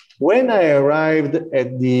Modena. When I arrived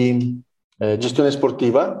at the Gestione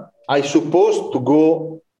Sportiva, I supposed to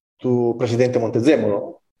go to Presidente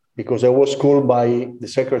Montezemolo because I was called by the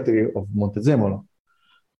secretary of Montezemolo.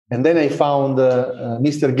 And then I found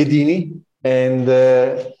Mr. Ghedini and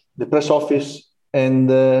the press office, and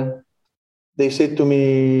they said to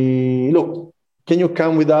me, look, can you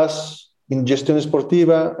come with us in Gestione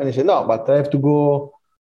Sportiva? And I said, no, but I have to go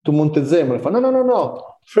to Montezemolo. I said,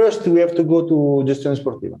 no. First, we have to go to Gestione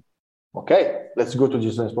Sportiva. Okay, let's go to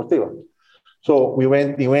Gestione Sportiva. So we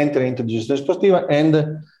entered into Gestione Sportiva,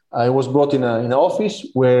 and I was brought in an office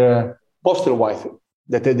where Postelwhite,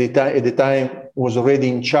 that at the time was already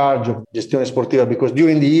in charge of Gestione Sportiva, because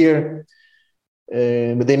during the year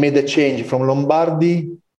they made a change from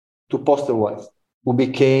Lombardi to Postelwhite, who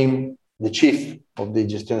became the chief of the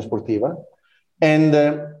Gestione Sportiva. And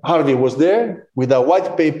Harvey was there with a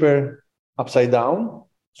white paper upside down.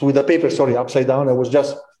 So with the paper, upside down, I was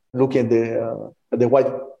just looking at the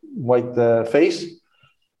white face.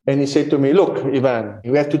 And he said to me, look, Ivan,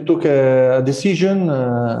 you have to take a decision,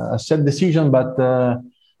 a set decision, but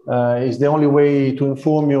it's the only way to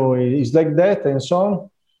inform you is like that and so on.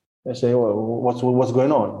 I say, well, what's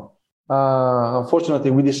going on? Unfortunately,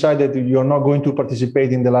 we decided you're not going to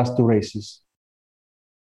participate in the last 2 races.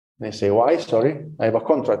 And I say, why? Sorry, I have a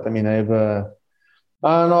contract. I mean, I have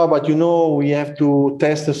no, but we have to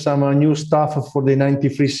test some new stuff for the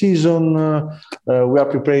 93 season. We are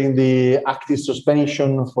preparing the active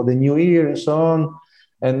suspension for the new year and so on.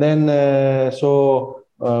 And then,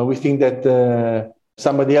 we think that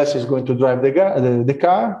somebody else is going to drive the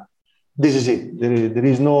car. This is it. There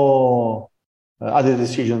is no other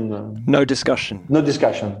decision. No discussion. No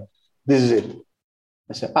discussion. This is it.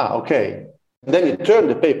 I said, okay. And then he turned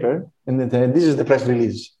the paper, and then this is the press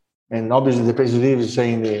release. And obviously, the press release is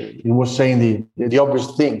saying the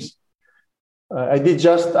obvious things.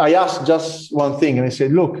 I asked just one thing, and I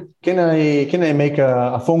said, "Look, can I make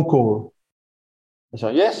a phone call?" I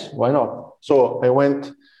said, "Yes, why not?" So I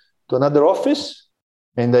went to another office,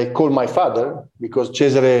 and I called my father because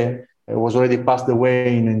Cesare was already passed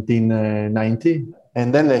away in 1990.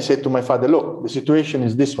 And then I said to my father, "Look, the situation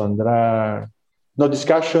is this one. There are no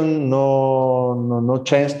discussion, no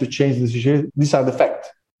chance to change the situation. These are the facts."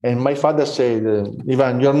 And my father said,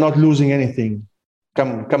 "Ivan, you're not losing anything.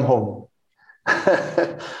 Come home."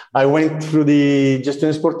 I went through the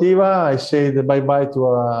Gestione Sportiva. I said bye-bye to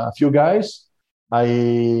a few guys.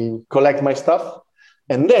 I collect my stuff.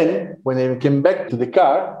 And then when I came back to the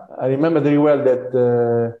car, I remember very well that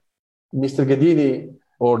Mr. Ghedini,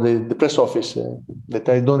 or the press office, that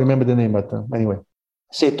I don't remember the name, but anyway,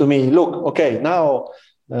 said to me, "Look, okay, now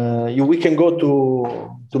we can go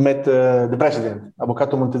to meet the president,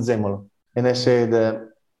 Avvocato Montezemolo." And I said,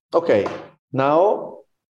 "Okay, now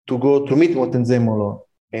to go to meet Montezemolo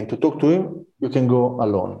and to talk to him, you can go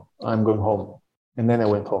alone. I'm going home." And then I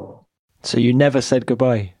went home. So you never said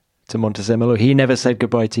goodbye to Montezemolo? He never said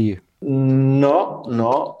goodbye to you?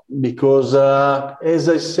 No, because as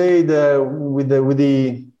I said, with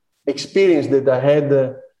the experience that I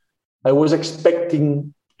had, I was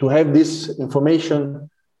expecting to have this information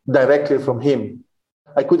directly from him.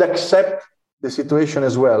 I could accept the situation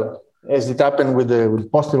as well, as it happened with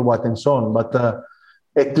Postelwhite and so on, but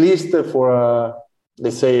at least for,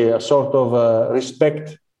 let's say, a sort of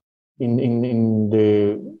respect in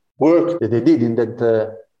the work that they did in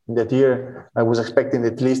that year, I was expecting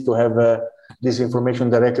at least to have this information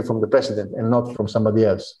directly from the president and not from somebody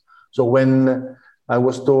else. So when I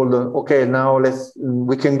was told, okay, now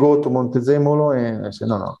we can go to Montezemolo, and I said,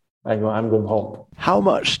 no, I'm going home. How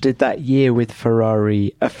much did that year with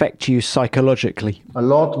Ferrari affect you psychologically? A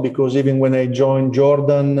lot, because even when I joined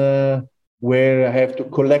Jordan, where I have to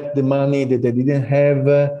collect the money that I didn't have,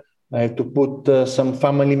 I have to put some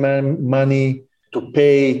family money to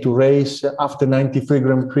pay to race after 93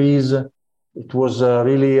 Grand Prix. It was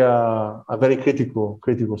really a very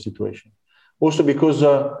critical situation. Also because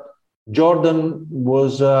Jordan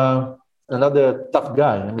was another tough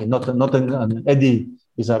guy. I mean, not an Eddie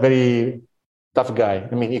is a very tough guy.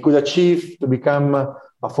 I mean, he could achieve to become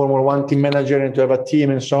a Formula One team manager and to have a team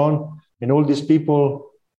and so on. And all these people,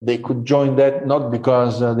 they could join that not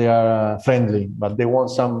because they are friendly, but they want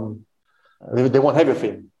they want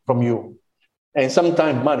everything from you. And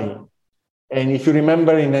sometimes money. And if you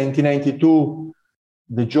remember in 1992,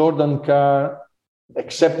 the Jordan car,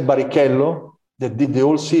 except Barrichello, that did the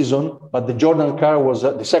whole season, but the Jordan car was,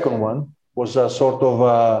 the second one, was a sort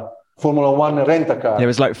of Formula One rent-a-car. There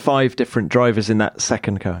was like 5 different drivers in that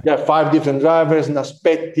second car. Yeah, 5 different drivers,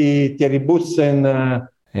 Naspetti, Thierry Butzen.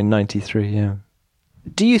 In 93, yeah.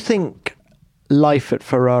 Do you think life at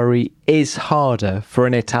Ferrari is harder for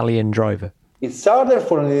an Italian driver? It's harder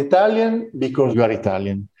for an Italian because you are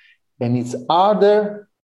Italian. And it's harder,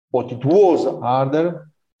 but it was harder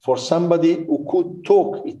for somebody who could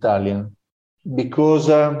talk Italian. Because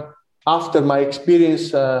after my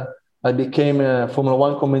experience, I became a Formula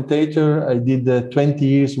One commentator. I did 20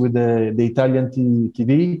 years with the Italian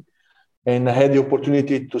TV. And I had the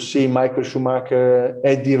opportunity to see Michael Schumacher,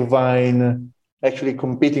 Eddie Irvine, actually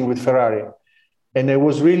competing with Ferrari. And I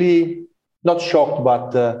was really not shocked,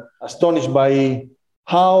 but astonished by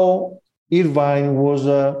how Irvine was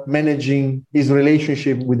managing his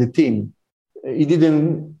relationship with the team. He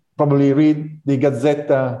didn't probably read the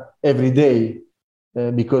Gazzetta every day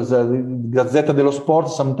because the Gazzetta dello Sport,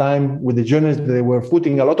 sometimes with the journalists, they were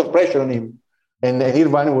putting a lot of pressure on him. And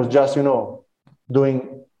Irvine was just,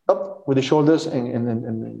 doing up with the shoulders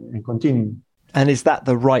and continuing. And is that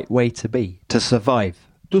the right way to be, to survive?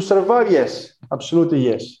 To survive, yes. Absolutely,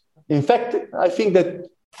 yes. In fact, I think that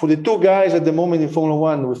for the 2 guys at the moment in Formula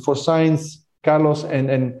One, for Sainz, Carlos,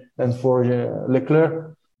 and for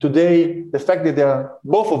Leclerc, today, the fact that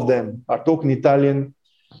both of them are talking Italian,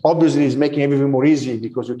 obviously is making everything more easy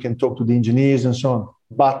because you can talk to the engineers and so on.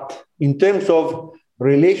 But in terms of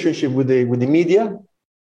relationship with the media,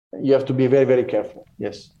 you have to be very, very careful.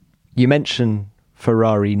 Yes. You mentioned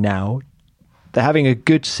Ferrari now. They're having a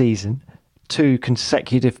good season. 2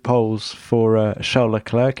 consecutive poles for Charles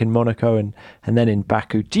Leclerc in Monaco and then in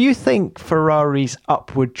Baku. Do you think Ferrari's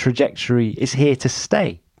upward trajectory is here to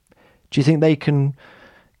stay? Do you think they can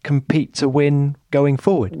compete to win going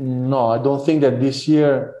forward? No, I don't think that this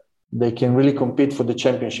year they can really compete for the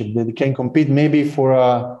championship. They can compete maybe for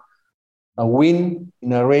a win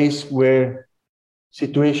in a race where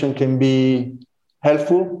situation can be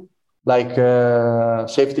helpful, like a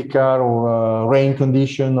safety car or a rain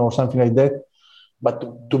condition or something like that.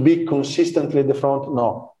 But to be consistently at the front,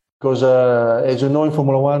 no. Because as you know, in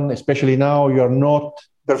Formula One, especially now, you are not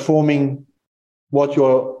performing what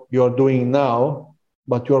you're doing now,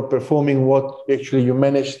 but you're performing what actually you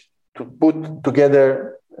managed to put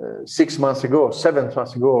together 6 months ago, 7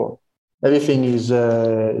 months ago. Everything is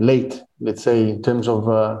late, let's say, in terms of...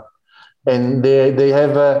 and they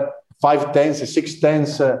have 5 tenths, 6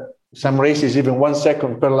 tenths, some races even 1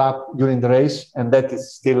 second per lap during the race, and that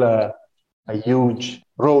is still a huge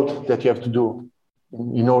road that you have to do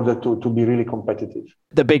in order to be really competitive.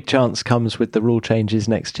 The big chance comes with the rule changes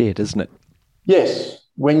next year, doesn't it? Yes.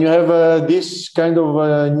 When you have this kind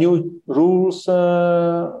of new rules,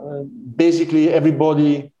 basically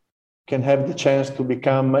everybody can have the chance to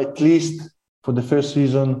become, at least for the first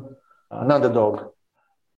season, an underdog.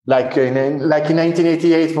 Like in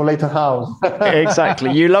 1988 for Leyton House.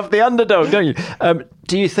 Exactly. You love the underdog, don't you?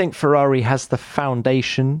 Do you think Ferrari has the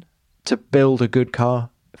foundation to build a good car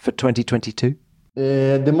for 2022?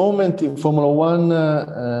 At the moment in Formula One,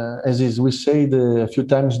 as we said a few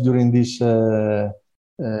times during this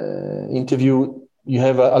interview, you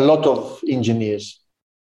have a lot of engineers,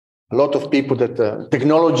 a lot of people that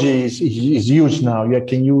technology is huge now. You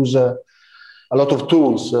can use a lot of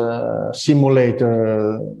tools,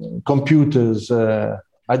 simulator, computers.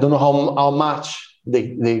 I don't know how much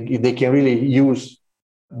they can really use.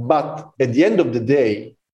 But at the end of the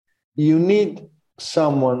day, you need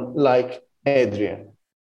someone like Adrian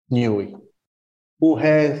Newey, who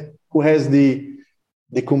has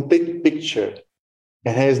the complete picture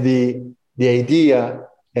and has the idea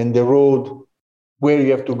and the road where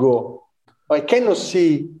you have to go. I cannot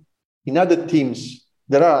see in other teams,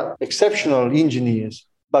 there are exceptional engineers,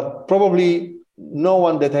 but probably no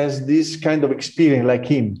one that has this kind of experience like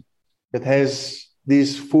him, that has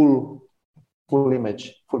this full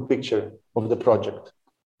image, full picture of the project.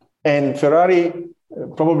 And Ferrari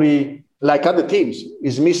probably, like other teams,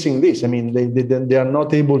 is missing this. I mean, they are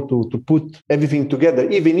not able to put everything together,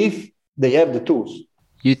 even if they have the tools.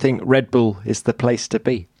 You think Red Bull is the place to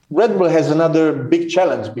be? Red Bull has another big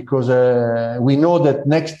challenge because we know that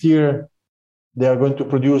next year they are going to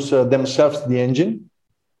produce themselves the engine.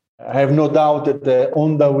 I have no doubt that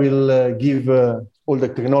Honda will give all the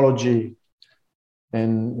technology,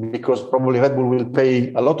 and because probably Red Bull will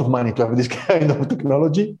pay a lot of money to have this kind of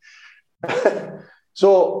technology.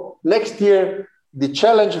 So next year, the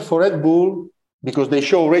challenge for Red Bull, because they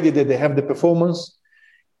show already that they have the performance,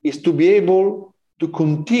 is to be able to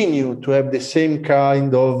continue to have the same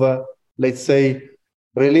kind of, let's say,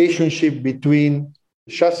 relationship between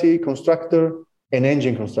chassis constructor and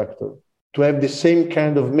engine constructor, to have the same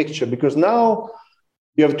kind of mixture. Because now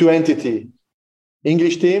you have two entities,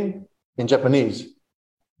 English team and Japanese,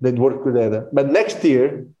 that work together. But next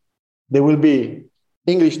year, there will be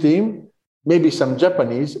English team, maybe some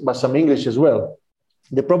Japanese, but some English as well.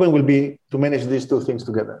 The problem will be to manage these two things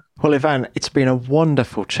together. Well, Ivan, it's been a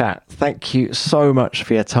wonderful chat. Thank you so much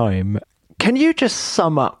for your time. Can you just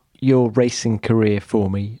sum up your racing career for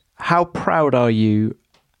me? How proud are you?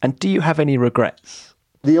 And do you have any regrets?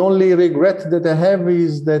 The only regret that I have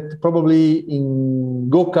is that probably in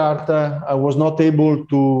go-kart, I was not able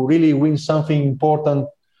to really win something important,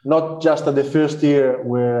 not just at the first year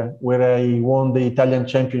where I won the Italian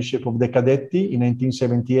championship of the Cadetti in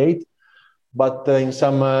 1978, but in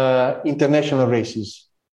some international races.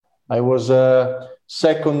 I was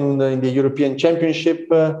second in the European Championship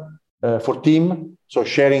for team, so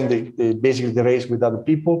sharing basically the race with other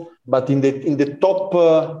people. But in the top,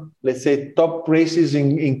 let's say, top races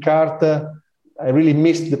in kart, I really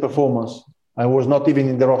missed the performance. I was not even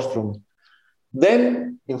in the rostrum.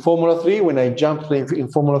 Then in Formula 3, when I jumped in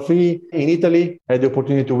Formula 3 in Italy, I had the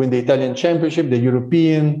opportunity to win the Italian Championship, the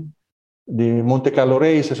European, the Monte Carlo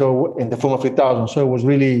race, so and the Formula 3000. So it was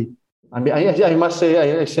really, I mean, I must say,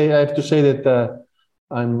 I have to say that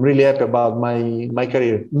I'm really happy about my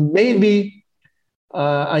career. Maybe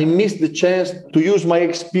I missed the chance to use my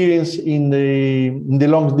experience in the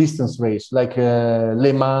long distance race, like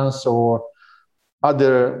Le Mans or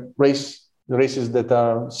other races that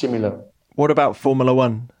are similar. What about Formula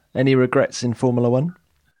One? Any regrets in Formula One?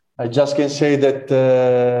 I just can say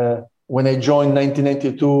that when I joined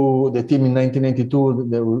 1992, the team in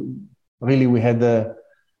 1992, really we had a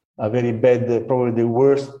very bad, probably the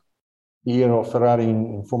worst year of Ferrari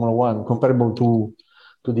in Formula One, comparable to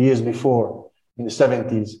the years before in the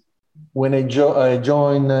 70s. When I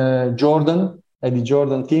joined Jordan, at the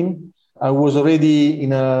Jordan team, I was already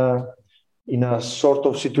in a sort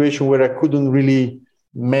of situation where I couldn't really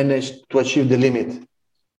manage to achieve the limit,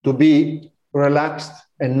 to be relaxed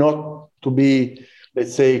and not to be,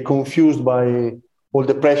 let's say, confused by all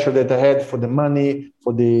the pressure that I had for the money,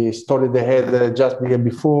 for the story they had just the year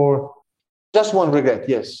before. Just one regret,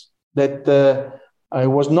 yes, that I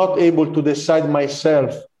was not able to decide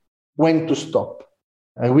myself when to stop.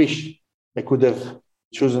 I wish I could have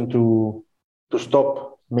chosen to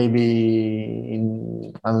stop maybe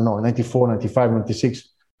in, I don't know, 94, 95, 96.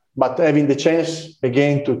 But having the chance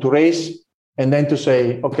again to race and then to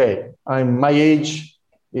say, okay, my age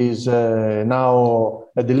is now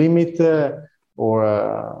at the limit,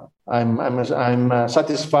 or I'm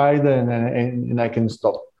satisfied and I can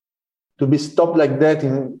stop. To be stopped like that,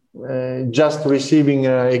 in just receiving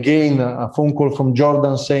again a phone call from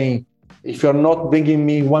Jordan saying, if you're not bringing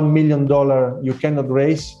me $1 million, you cannot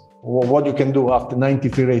race. What you can do after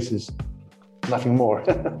 93 races? Nothing more.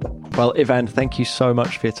 Well, Ivan, thank you so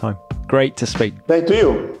much for your time. Great to speak. Thank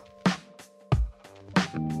you.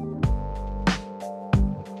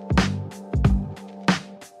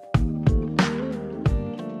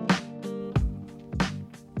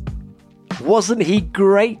 Wasn't he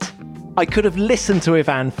great? I could have listened to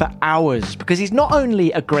Ivan for hours because he's not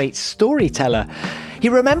only a great storyteller, he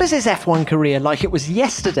remembers his F1 career like it was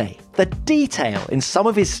yesterday. The detail in some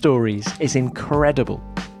of his stories is incredible.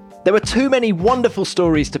 There were too many wonderful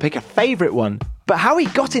stories to pick a favourite one, but how he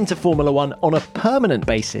got into Formula One on a permanent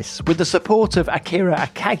basis with the support of Akira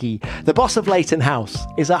Akagi, the boss of Leyton House,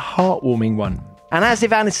 is a heartwarming one. And as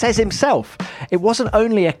Ivan says himself, it wasn't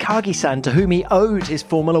only Akagi-san to whom he owed his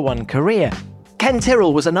Formula One career. Ken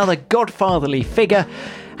Tyrrell was another godfatherly figure,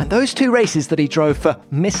 and those two races that he drove for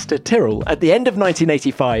Mr. Tyrrell at the end of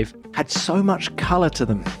 1985 had so much colour to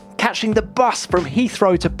them. catching the bus from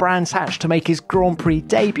Heathrow to Brands Hatch to make his Grand Prix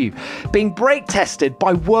debut, being brake tested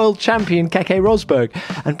by world champion Keke Rosberg,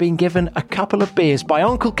 and being given a couple of beers by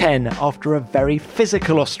Uncle Ken after a very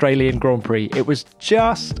physical Australian Grand Prix. It was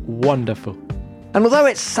just wonderful. And although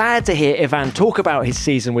it's sad to hear Ivan talk about his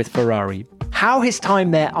season with Ferrari, how his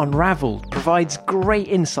time there unravelled provides great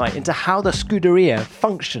insight into how the Scuderia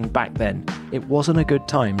functioned back then. It wasn't a good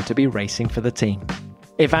time to be racing for the team.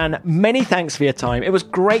 Ivan, many thanks for your time. It was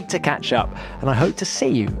great to catch up, and I hope to see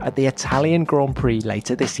you at the Italian Grand Prix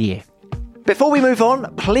later this year. Before we move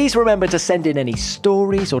on, please remember to send in any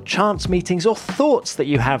stories or chance meetings or thoughts that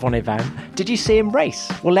you have on Ivan. Did you see him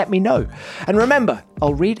race? Well, let me know. And remember,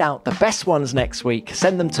 I'll read out the best ones next week.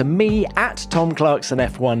 Send them to me at Tom Clarkson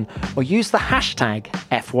F1 or use the hashtag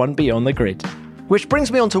F1 Beyond the Grid. Which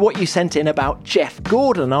brings me on to what you sent in about Jeff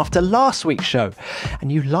Gordon after last week's show.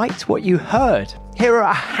 And you liked what you heard. Here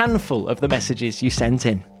are a handful of the messages you sent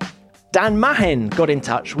in. Dan Mahin got in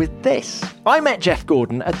touch with this. I met Jeff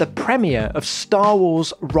Gordon at the premiere of Star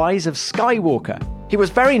Wars Rise of Skywalker. He was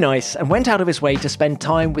very nice and went out of his way to spend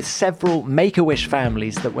time with several Make-A-Wish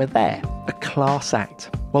families that were there. A class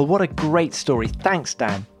act. Well, what a great story. Thanks,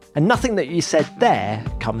 Dan. And nothing that you said there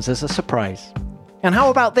comes as a surprise. And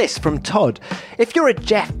how about this from Todd? If you're a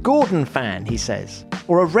Jeff Gordon fan, he says,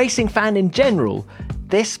 or a racing fan in general,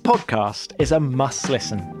 this podcast is a must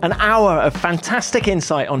listen. An hour of fantastic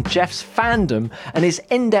insight on Jeff's fandom and his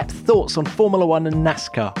in-depth thoughts on Formula One and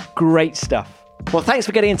NASCAR. Great stuff. Well, thanks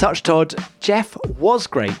for getting in touch, Todd. Jeff was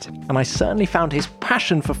great, and I certainly found his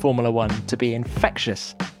passion for Formula One to be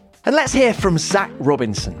infectious. And let's hear from Zach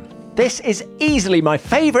Robinson. This is easily my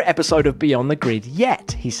favourite episode of Beyond the Grid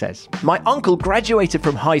yet, he says. My uncle graduated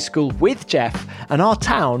from high school with Jeff, and our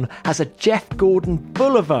town has a Jeff Gordon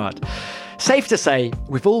Boulevard. Safe to say,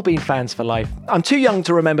 we've all been fans for life. I'm too young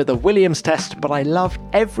to remember the Williams test, but I loved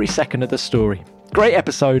every second of the story. Great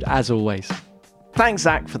episode, as always. Thanks,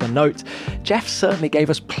 Zach, for the note. Jeff certainly gave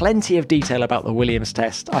us plenty of detail about the Williams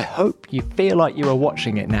test. I hope you feel like you are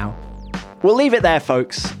watching it now. We'll leave it there,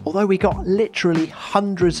 folks, although we got literally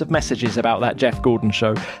hundreds of messages about that Jeff Gordon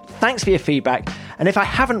show. Thanks for your feedback, and if I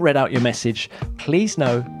haven't read out your message, please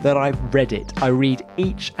know that I've read it. I read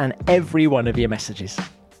each and every one of your messages.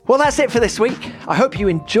 Well, that's it for this week. I hope you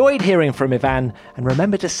enjoyed hearing from Ivan, and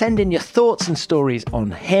remember to send in your thoughts and stories on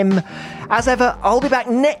him. As ever, I'll be back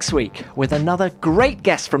next week with another great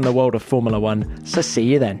guest from the world of Formula One, so see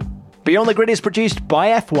you then. Beyond the Grid is produced by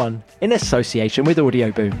F1 in association with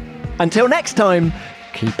Audio Boom. Until next time,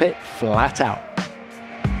 keep it flat out.